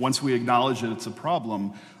 Once we acknowledge that it's a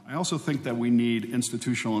problem, I also think that we need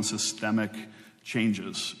institutional and systemic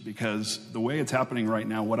changes, because the way it's happening right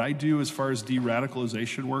now, what I do as far as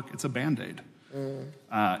de-radicalization work, it's a Band-Aid.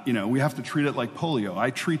 You know, we have to treat it like polio. I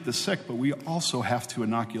treat the sick, but we also have to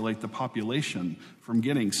inoculate the population from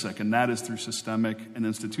getting sick, and that is through systemic and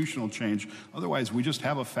institutional change. Otherwise, we just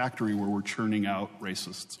have a factory where we're churning out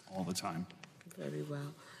racists all the time. Very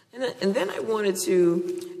well. And then I wanted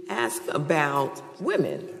to ask about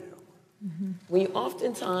women. Mm-hmm. We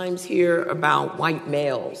oftentimes hear about white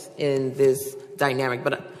males in this dynamic,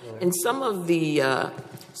 but in some of the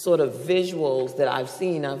sort of visuals that I've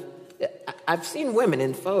seen women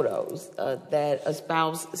in photos that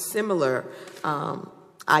espouse similar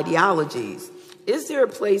ideologies. Is there a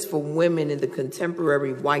place for women in the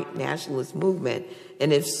contemporary white nationalist movement?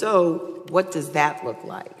 And if so, what does that look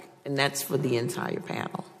like? And that's for the entire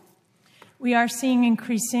panel. We are seeing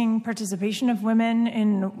increasing participation of women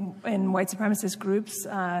in white supremacist groups,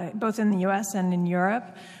 both in the U.S. and in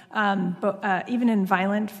Europe, but even in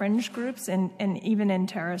violent fringe groups and even in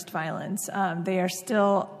terrorist violence. They are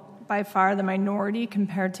still by far the minority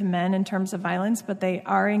compared to men in terms of violence, but they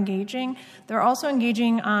are engaging. They're also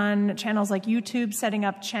engaging on channels like YouTube, setting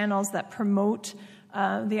up channels that promote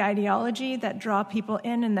the ideology, that draw people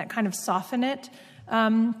in and that kind of soften it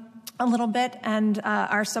a little bit, and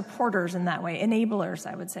are supporters in that way, enablers,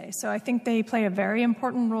 I would say. So I think they play a very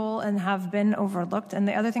important role and have been overlooked. And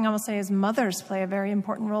the other thing I will say is mothers play a very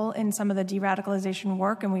important role in some of the de-radicalization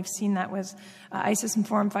work, and we've seen that with ISIS and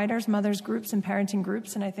foreign fighters, mothers groups and parenting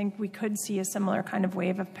groups, and I think we could see a similar kind of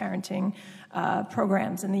wave of parenting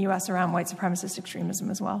programs in the U.S. around white supremacist extremism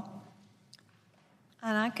as well.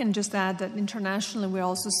 And I can just add that internationally we're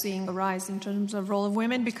also seeing a rise in terms of role of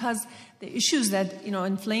women, because the issues that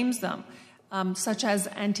inflames them, such as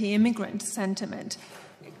anti-immigrant sentiment,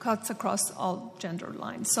 it cuts across all gender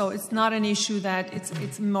lines. So it's not an issue that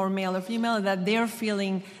it's more male or female, that they're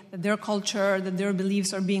feeling that their culture, that their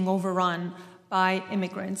beliefs are being overrun by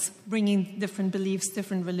immigrants, bringing different beliefs,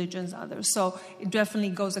 different religions, others. So it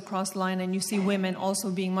definitely goes across the line, and you see women also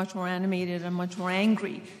being much more animated and much more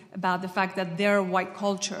angry about the fact that their white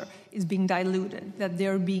culture is being diluted, that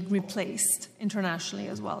they're being replaced internationally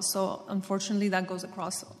as well. So unfortunately, that goes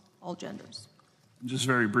across all genders. Just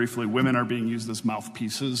very briefly, women are being used as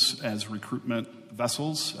mouthpieces, as recruitment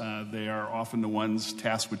vessels. They are often the ones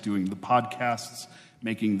tasked with doing the podcasts,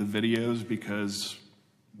 making the videos, because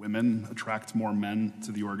women attract more men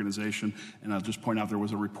to the organization. And I'll just point out, there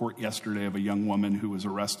was a report yesterday of a young woman who was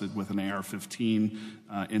arrested with an AR-15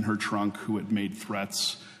 in her trunk, who had made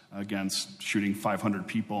threats against shooting 500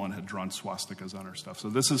 people and had drawn swastikas on her stuff. So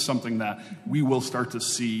this is something that we will start to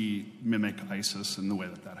see mimic ISIS in the way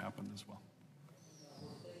that happened as well.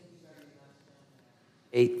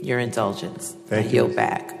 Your indulgence. Thank I you. yield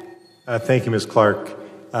back. Thank you, Ms. Clark.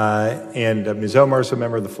 And Ms. Omar, a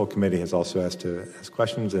member of the full committee, has also asked to ask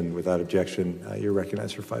questions, and without objection, you're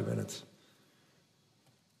recognized for 5 minutes.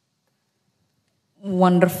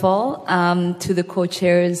 Wonderful. To the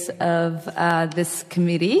co-chairs of this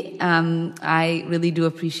committee, I really do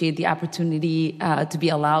appreciate the opportunity to be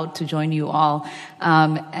allowed to join you all.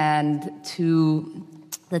 And to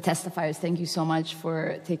the testifiers, thank you so much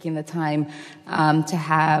for taking the time to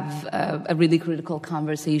have a really critical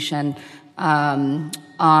conversation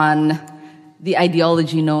on the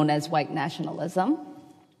ideology known as white nationalism.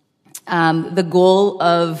 The goal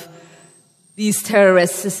of these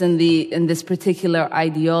terrorists in this particular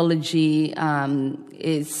ideology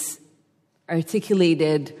is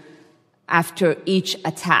articulated after each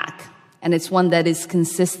attack, and it's one that is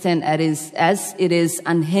consistent as it is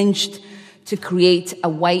unhinged to create a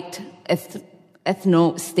white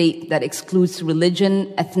ethno-state that excludes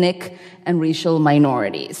religion, ethnic, and racial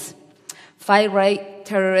minorities. Far-right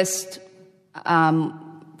terrorists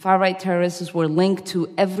were linked to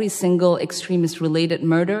every single extremist-related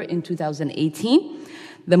murder in 2018,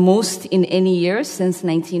 the most in any year since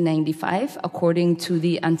 1995, according to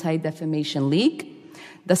the Anti-Defamation League.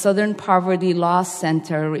 The Southern Poverty Law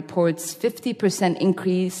Center reports 50%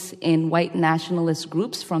 increase in white nationalist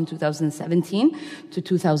groups from 2017 to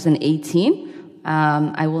 2018.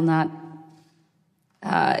 I will not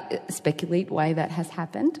speculate why that has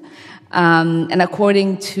happened. And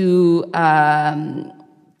according to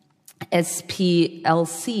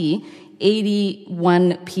SPLC,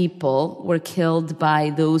 81 people were killed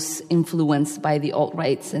by those influenced by the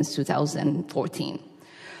alt-right since 2014.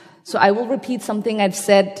 So I will repeat something I've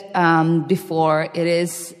said before. It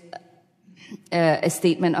is a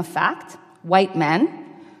statement of fact. White men,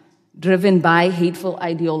 driven by hateful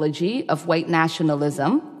ideology of white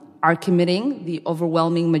nationalism, are committing the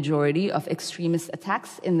overwhelming majority of extremist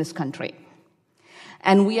attacks in this country.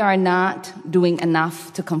 And we are not doing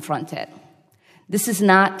enough to confront it. This is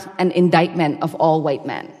not an indictment of all white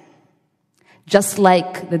men. Just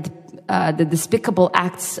like the despicable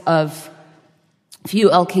acts of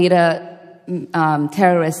few Al-Qaeda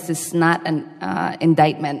terrorists is not an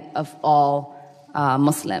indictment of all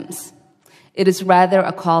Muslims. It is rather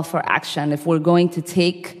a call for action. If we're going to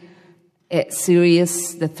take it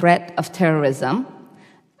serious, the threat of terrorism,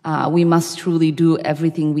 we must truly do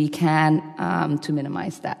everything we can to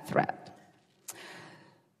minimize that threat.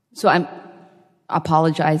 So I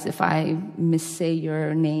apologize if I missay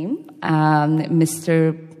your name,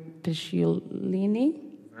 Mr. Picciolini.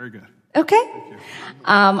 Very good. Okay.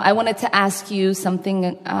 I wanted to ask you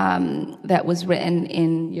something that was written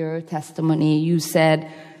in your testimony. You said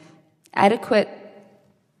adequate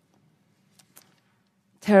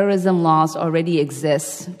terrorism laws already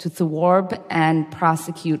exist to thwart and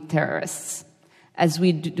prosecute terrorists, as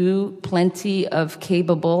we do plenty of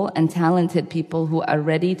capable and talented people who are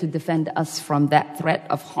ready to defend us from that threat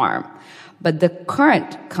of harm. But the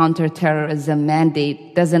current counterterrorism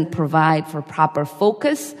mandate doesn't provide for proper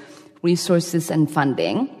focus, resources, and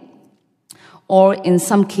funding, or in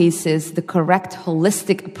some cases, the correct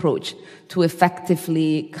holistic approach to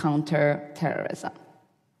effectively counter terrorism.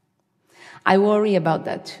 I worry about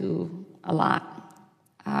that too a lot.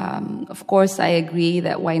 Of course, I agree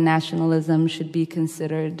that white nationalism should be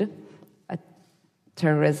considered a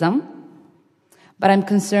terrorism, but I'm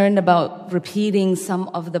concerned about repeating some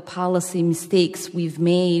of the policy mistakes we've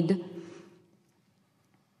made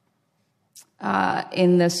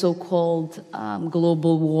in the so-called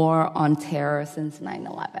global war on terror since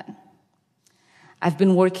 9/11. I've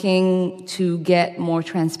been working to get more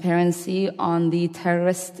transparency on the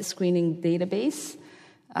terrorist screening database.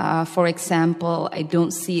 For example, I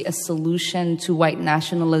don't see a solution to white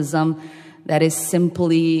nationalism that is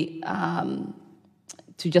simply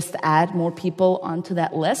to just add more people onto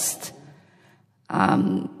that list.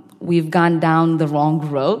 We've gone down the wrong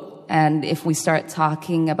road. And if we start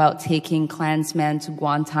talking about taking Klansmen to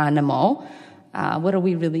Guantanamo, what are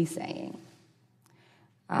we really saying?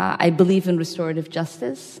 I believe in restorative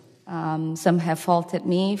justice. Some have faulted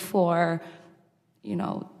me for,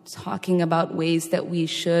 talking about ways that we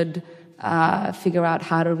should figure out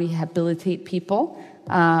how to rehabilitate people,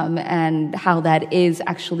 and how that is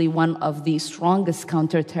actually one of the strongest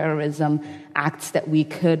counterterrorism acts that we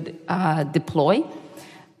could deploy.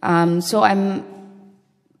 So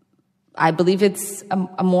I believe it's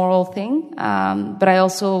a moral thing, but I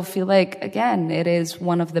also feel like, again, it is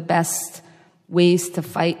one of the best ways to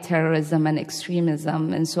fight terrorism and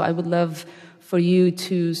extremism. And so I would love for you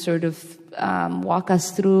to sort of walk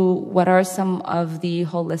us through what are some of the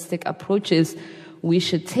holistic approaches we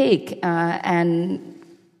should take, and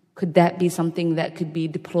Could that be something that could be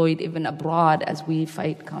deployed even abroad as we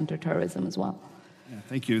fight counterterrorism as well? Yeah,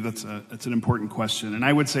 thank you. That's an important question. And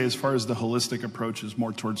I would say as far as the holistic approach is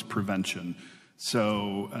more towards prevention.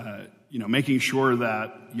 So, making sure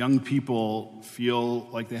that young people feel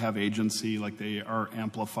like they have agency, like they are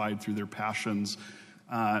amplified through their passions,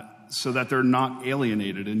 so that they're not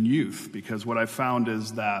alienated in youth. Because what I've found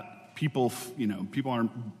is that people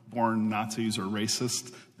aren't born Nazis or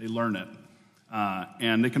racist, they learn it.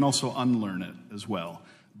 And they can also unlearn it as well.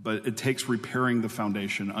 But it takes repairing the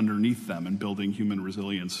foundation underneath them and building human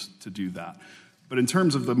resilience to do that. But in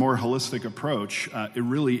terms of the more holistic approach, it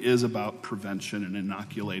really is about prevention and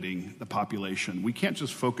inoculating the population. We can't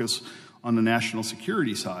just focus on the national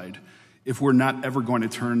security side if we're not ever going to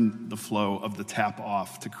turn the flow of the tap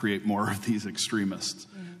off to create more of these extremists.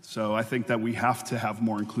 So I think that we have to have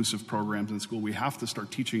more inclusive programs in school. We have to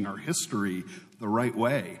start teaching our history the right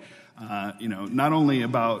way. Not only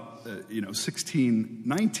about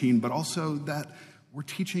 1619, but also that we're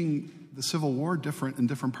teaching the Civil War different in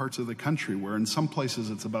different parts of the country, where in some places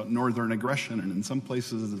it's about northern aggression and in some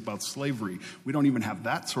places it's about slavery. We don't even have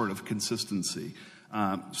that sort of consistency.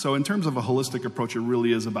 So in terms of a holistic approach, it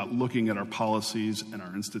really is about looking at our policies and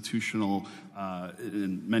our institutional,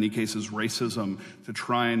 in many cases, racism, to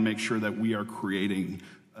try and make sure that we are creating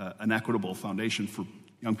an equitable foundation for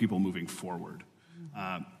young people moving forward.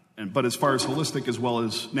 But as far as holistic as well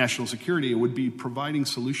as national security, it would be providing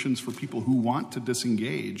solutions for people who want to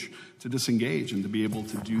disengage and to be able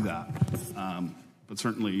to do that. But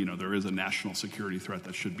certainly, there is a national security threat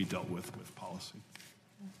that should be dealt with policy.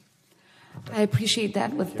 I appreciate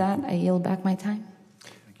that. With that, I yield back my time.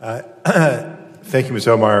 Thank you, Ms.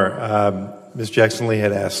 Omar. Ms. Jackson-Lee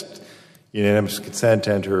had asked unanimous consent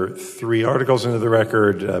to enter 3 articles into the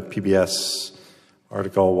record. PBS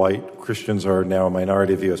article, White Christians Are Now a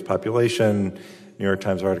Minority of the U.S. Population. New York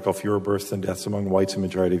Times article, Fewer Births Than Deaths Among Whites in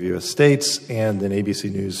Majority of U.S. States. And an ABC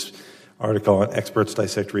News article on Experts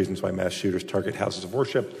Dissect Reasons Why Mass Shooters Target Houses of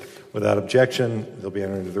Worship. Without objection, they'll be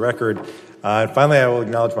entered into the record. And finally, I will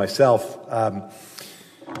acknowledge myself.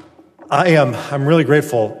 I'm really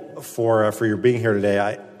grateful for your being here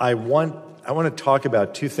today. I want to talk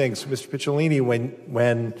about 2 things, Mr. Picciolini.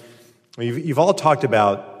 When you've all talked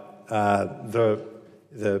about the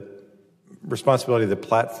responsibility that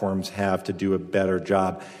platforms have to do a better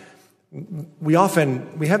job. We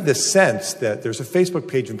have this sense that there's a Facebook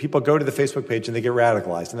page and people go to the Facebook page and they get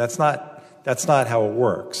radicalized, and that's not how it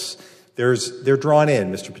works. They're drawn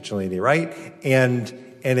in, Mr. Picciolini, right? And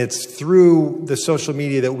it's through the social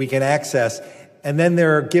media that we can access, and then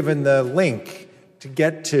they're given the link to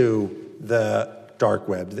get to the dark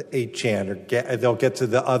web, the 8chan, or they'll get to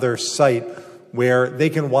the other site where they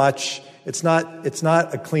can watch. It's not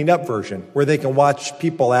a cleaned up version where they can watch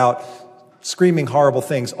people out screaming horrible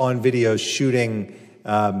things on videos, shooting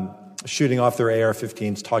off their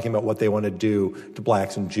AR-15s, talking about what they want to do to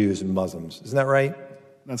blacks and Jews and Muslims. Isn't that right?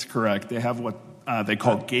 That's correct. They have what they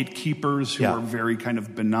call gatekeepers, who are very kind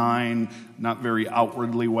of benign, not very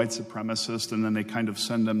outwardly white supremacist, and then they kind of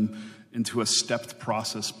send them into a stepped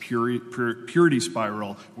process, purity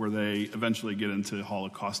spiral, where they eventually get into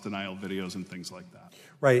Holocaust denial videos and things like that.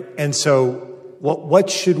 Right. And so what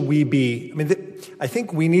should we be? I mean, I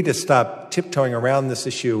think we need to stop tiptoeing around this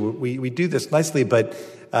issue. We do this nicely, but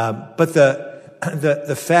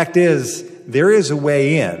the fact is there is a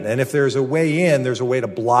way in. And if there's a way in, there's a way to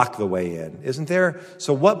block the way in, isn't there?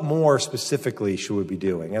 So what more specifically should we be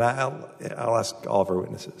doing? And I'll ask all of our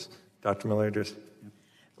witnesses. Dr. Miller-Idriss.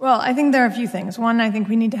 Well, I think there are a few things. One, I think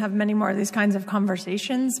we need to have many more of these kinds of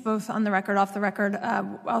conversations, both on the record, off the record,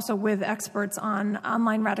 also with experts on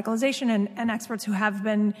online radicalization and experts who have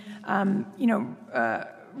been,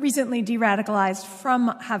 recently de-radicalized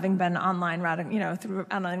from having been through online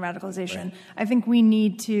radicalization. Right. I think we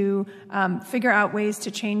need to figure out ways to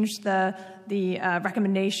change the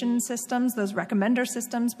recommendation systems, those recommender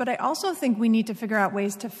systems, but I also think we need to figure out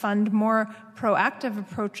ways to fund more proactive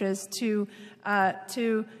approaches to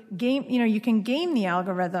game, you can game the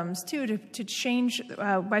algorithms too to change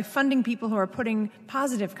by funding people who are putting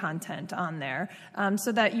positive content on there,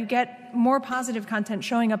 so that you get more positive content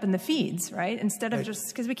showing up in the feeds, right? Instead of just,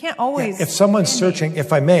 because we can't always. Yeah, if someone's searching,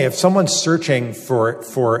 if someone's searching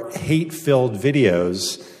for hate-filled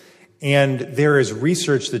videos, and there is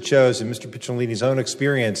research that shows, and Mr. Picciolini's own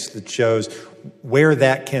experience that shows where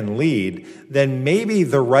that can lead, then maybe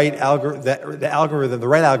the right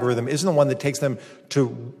algorithm isn't the one that takes them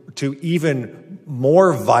to even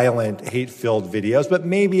more violent, hate-filled videos, but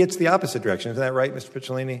maybe it's the opposite direction. Isn't that right, Mr.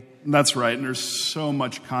 Picciolini? That's right, and there's so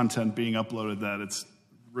much content being uploaded that it's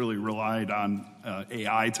really relied on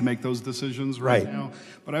AI to make those decisions right now.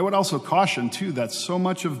 But I would also caution, too, that so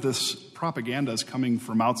much of this propaganda is coming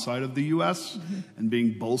from outside of the U.S. and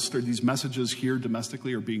being bolstered. These messages here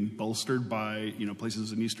domestically are being bolstered by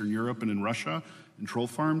places in Eastern Europe and in Russia and troll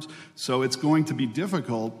farms. So it's going to be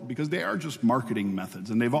difficult because they are just marketing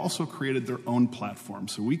methods, and they've also created their own platform.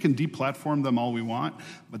 So we can deplatform them all we want,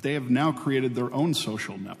 but they have now created their own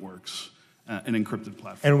social networks. An encrypted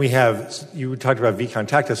platform. And we have, you talked about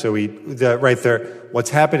vContacta, so right there, what's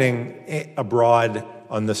happening abroad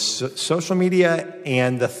on the social media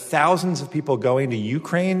and the thousands of people going to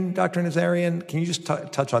Ukraine, Dr. Nazarian, can you just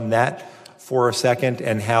touch on that for a second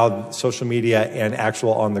and how social media and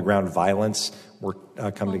actual on-the-ground violence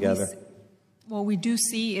come together? What we do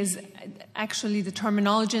see is actually the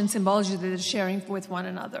terminology and symbology that they're sharing with one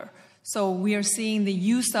another. So we are seeing the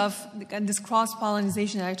use of this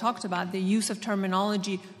cross-pollination that I talked about, the use of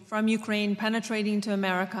terminology from Ukraine penetrating to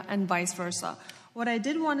America and vice versa. What I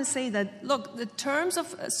did want to say that, look, the terms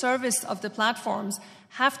of service of the platforms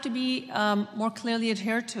have to be more clearly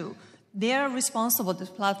adhered to. They are responsible, the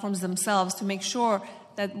platforms themselves, to make sure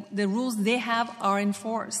that the rules they have are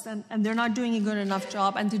enforced, and they're not doing a good enough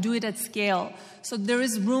job, and to do it at scale. So there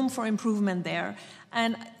is room for improvement there.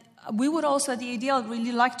 And we would also, at the ADL,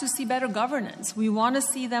 really like to see better governance. We want to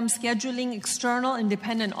see them scheduling external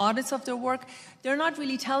independent audits of their work. They're not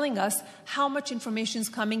really telling us how much information is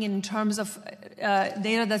coming in terms of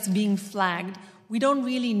data that's being flagged. We don't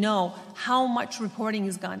really know how much reporting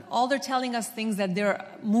is done. All they're telling us things that they're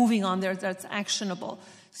moving on there that's actionable.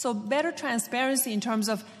 So better transparency in terms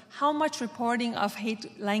of how much reporting of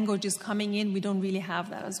hate language is coming in, we don't really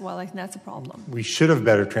have that as well. I think that's a problem. We should have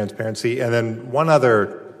better transparency. And then one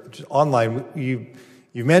other, online,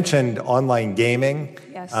 you mentioned online gaming.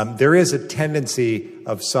 Yes. There is a tendency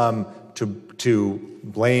of some to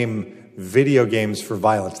blame video games for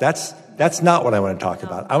violence. That's not what I want to talk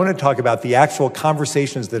about. I want to talk about the actual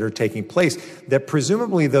conversations that are taking place that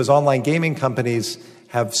presumably those online gaming companies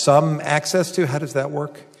have some access to. How does that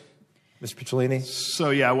work, Mr. Picciolini? So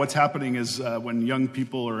yeah, what's happening is when young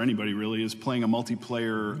people or anybody really is playing a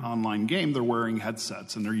multiplayer online game, they're wearing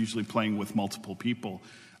headsets and they're usually playing with multiple people.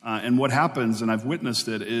 And what happens, and I've witnessed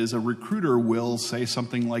it, is a recruiter will say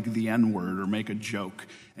something like the N-word or make a joke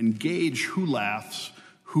and gauge who laughs,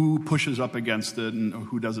 who pushes up against it, and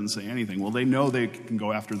who doesn't say anything. Well, they know they can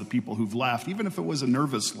go after the people who've laughed. Even if it was a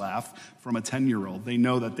nervous laugh from a 10-year-old, they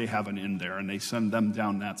know that they have an in there, and they send them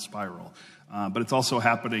down that spiral. But it's also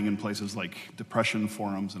happening in places like depression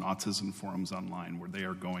forums and autism forums online, where they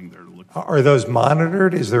are going there to look for. Are those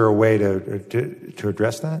monitored? Is there a way to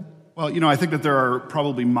address that? Well, I think that there are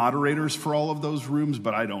probably moderators for all of those rooms,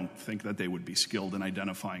 but I don't think that they would be skilled in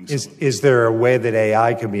identifying. Is there a way that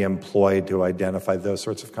AI can be employed to identify those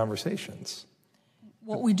sorts of conversations?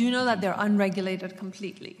 Well, we do know that they're unregulated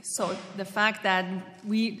completely. So the fact that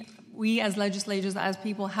we as legislators, as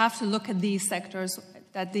people, have to look at these sectors,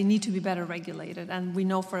 that they need to be better regulated. And we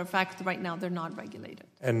know for a fact that right now they're not regulated.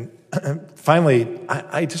 And finally,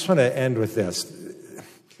 I just want to end with this.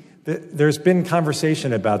 There's been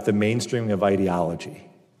conversation about the mainstreaming of ideology.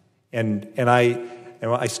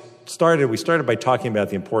 We started by talking about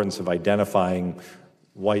the importance of identifying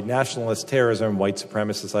white nationalist terrorism, white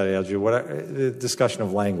supremacist ideology, the discussion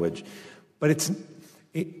of language. But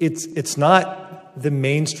it's not the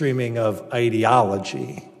mainstreaming of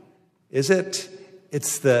ideology, is it?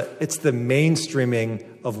 It's the mainstreaming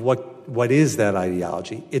of what is that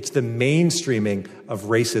ideology. It's the mainstreaming of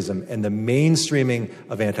racism and the mainstreaming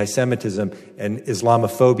of anti-Semitism and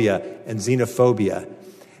Islamophobia and xenophobia.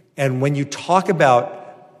 And when you talk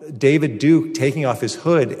about David Duke taking off his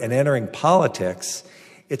hood and entering politics,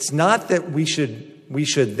 it's not that we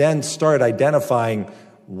should then start identifying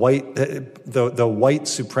the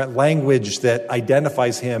white language that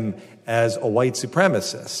identifies him as a white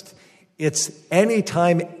supremacist. It's any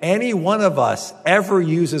time any one of us ever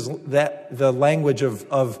uses the language of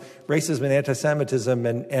racism and anti-Semitism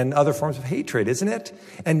and other forms of hatred, isn't it?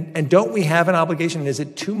 And don't we have an obligation? Is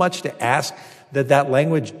it too much to ask that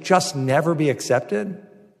language just never be accepted?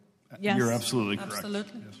 Yes. You're absolutely correct.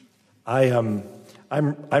 Absolutely. Yes.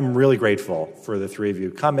 I'm really grateful for the three of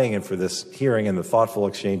you coming and for this hearing and the thoughtful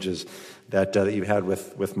exchanges that you've had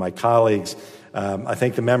with my colleagues. I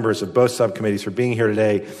thank the members of both subcommittees for being here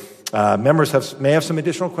today. Members may have some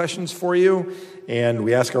additional questions for you, and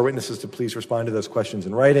we ask our witnesses to please respond to those questions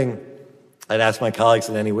in writing. I'd ask my colleagues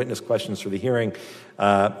that any witness questions for the hearing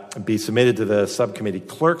be submitted to the subcommittee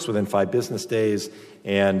clerks within 5 business days.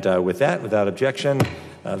 And with that, without objection,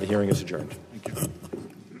 the hearing is adjourned. Thank you.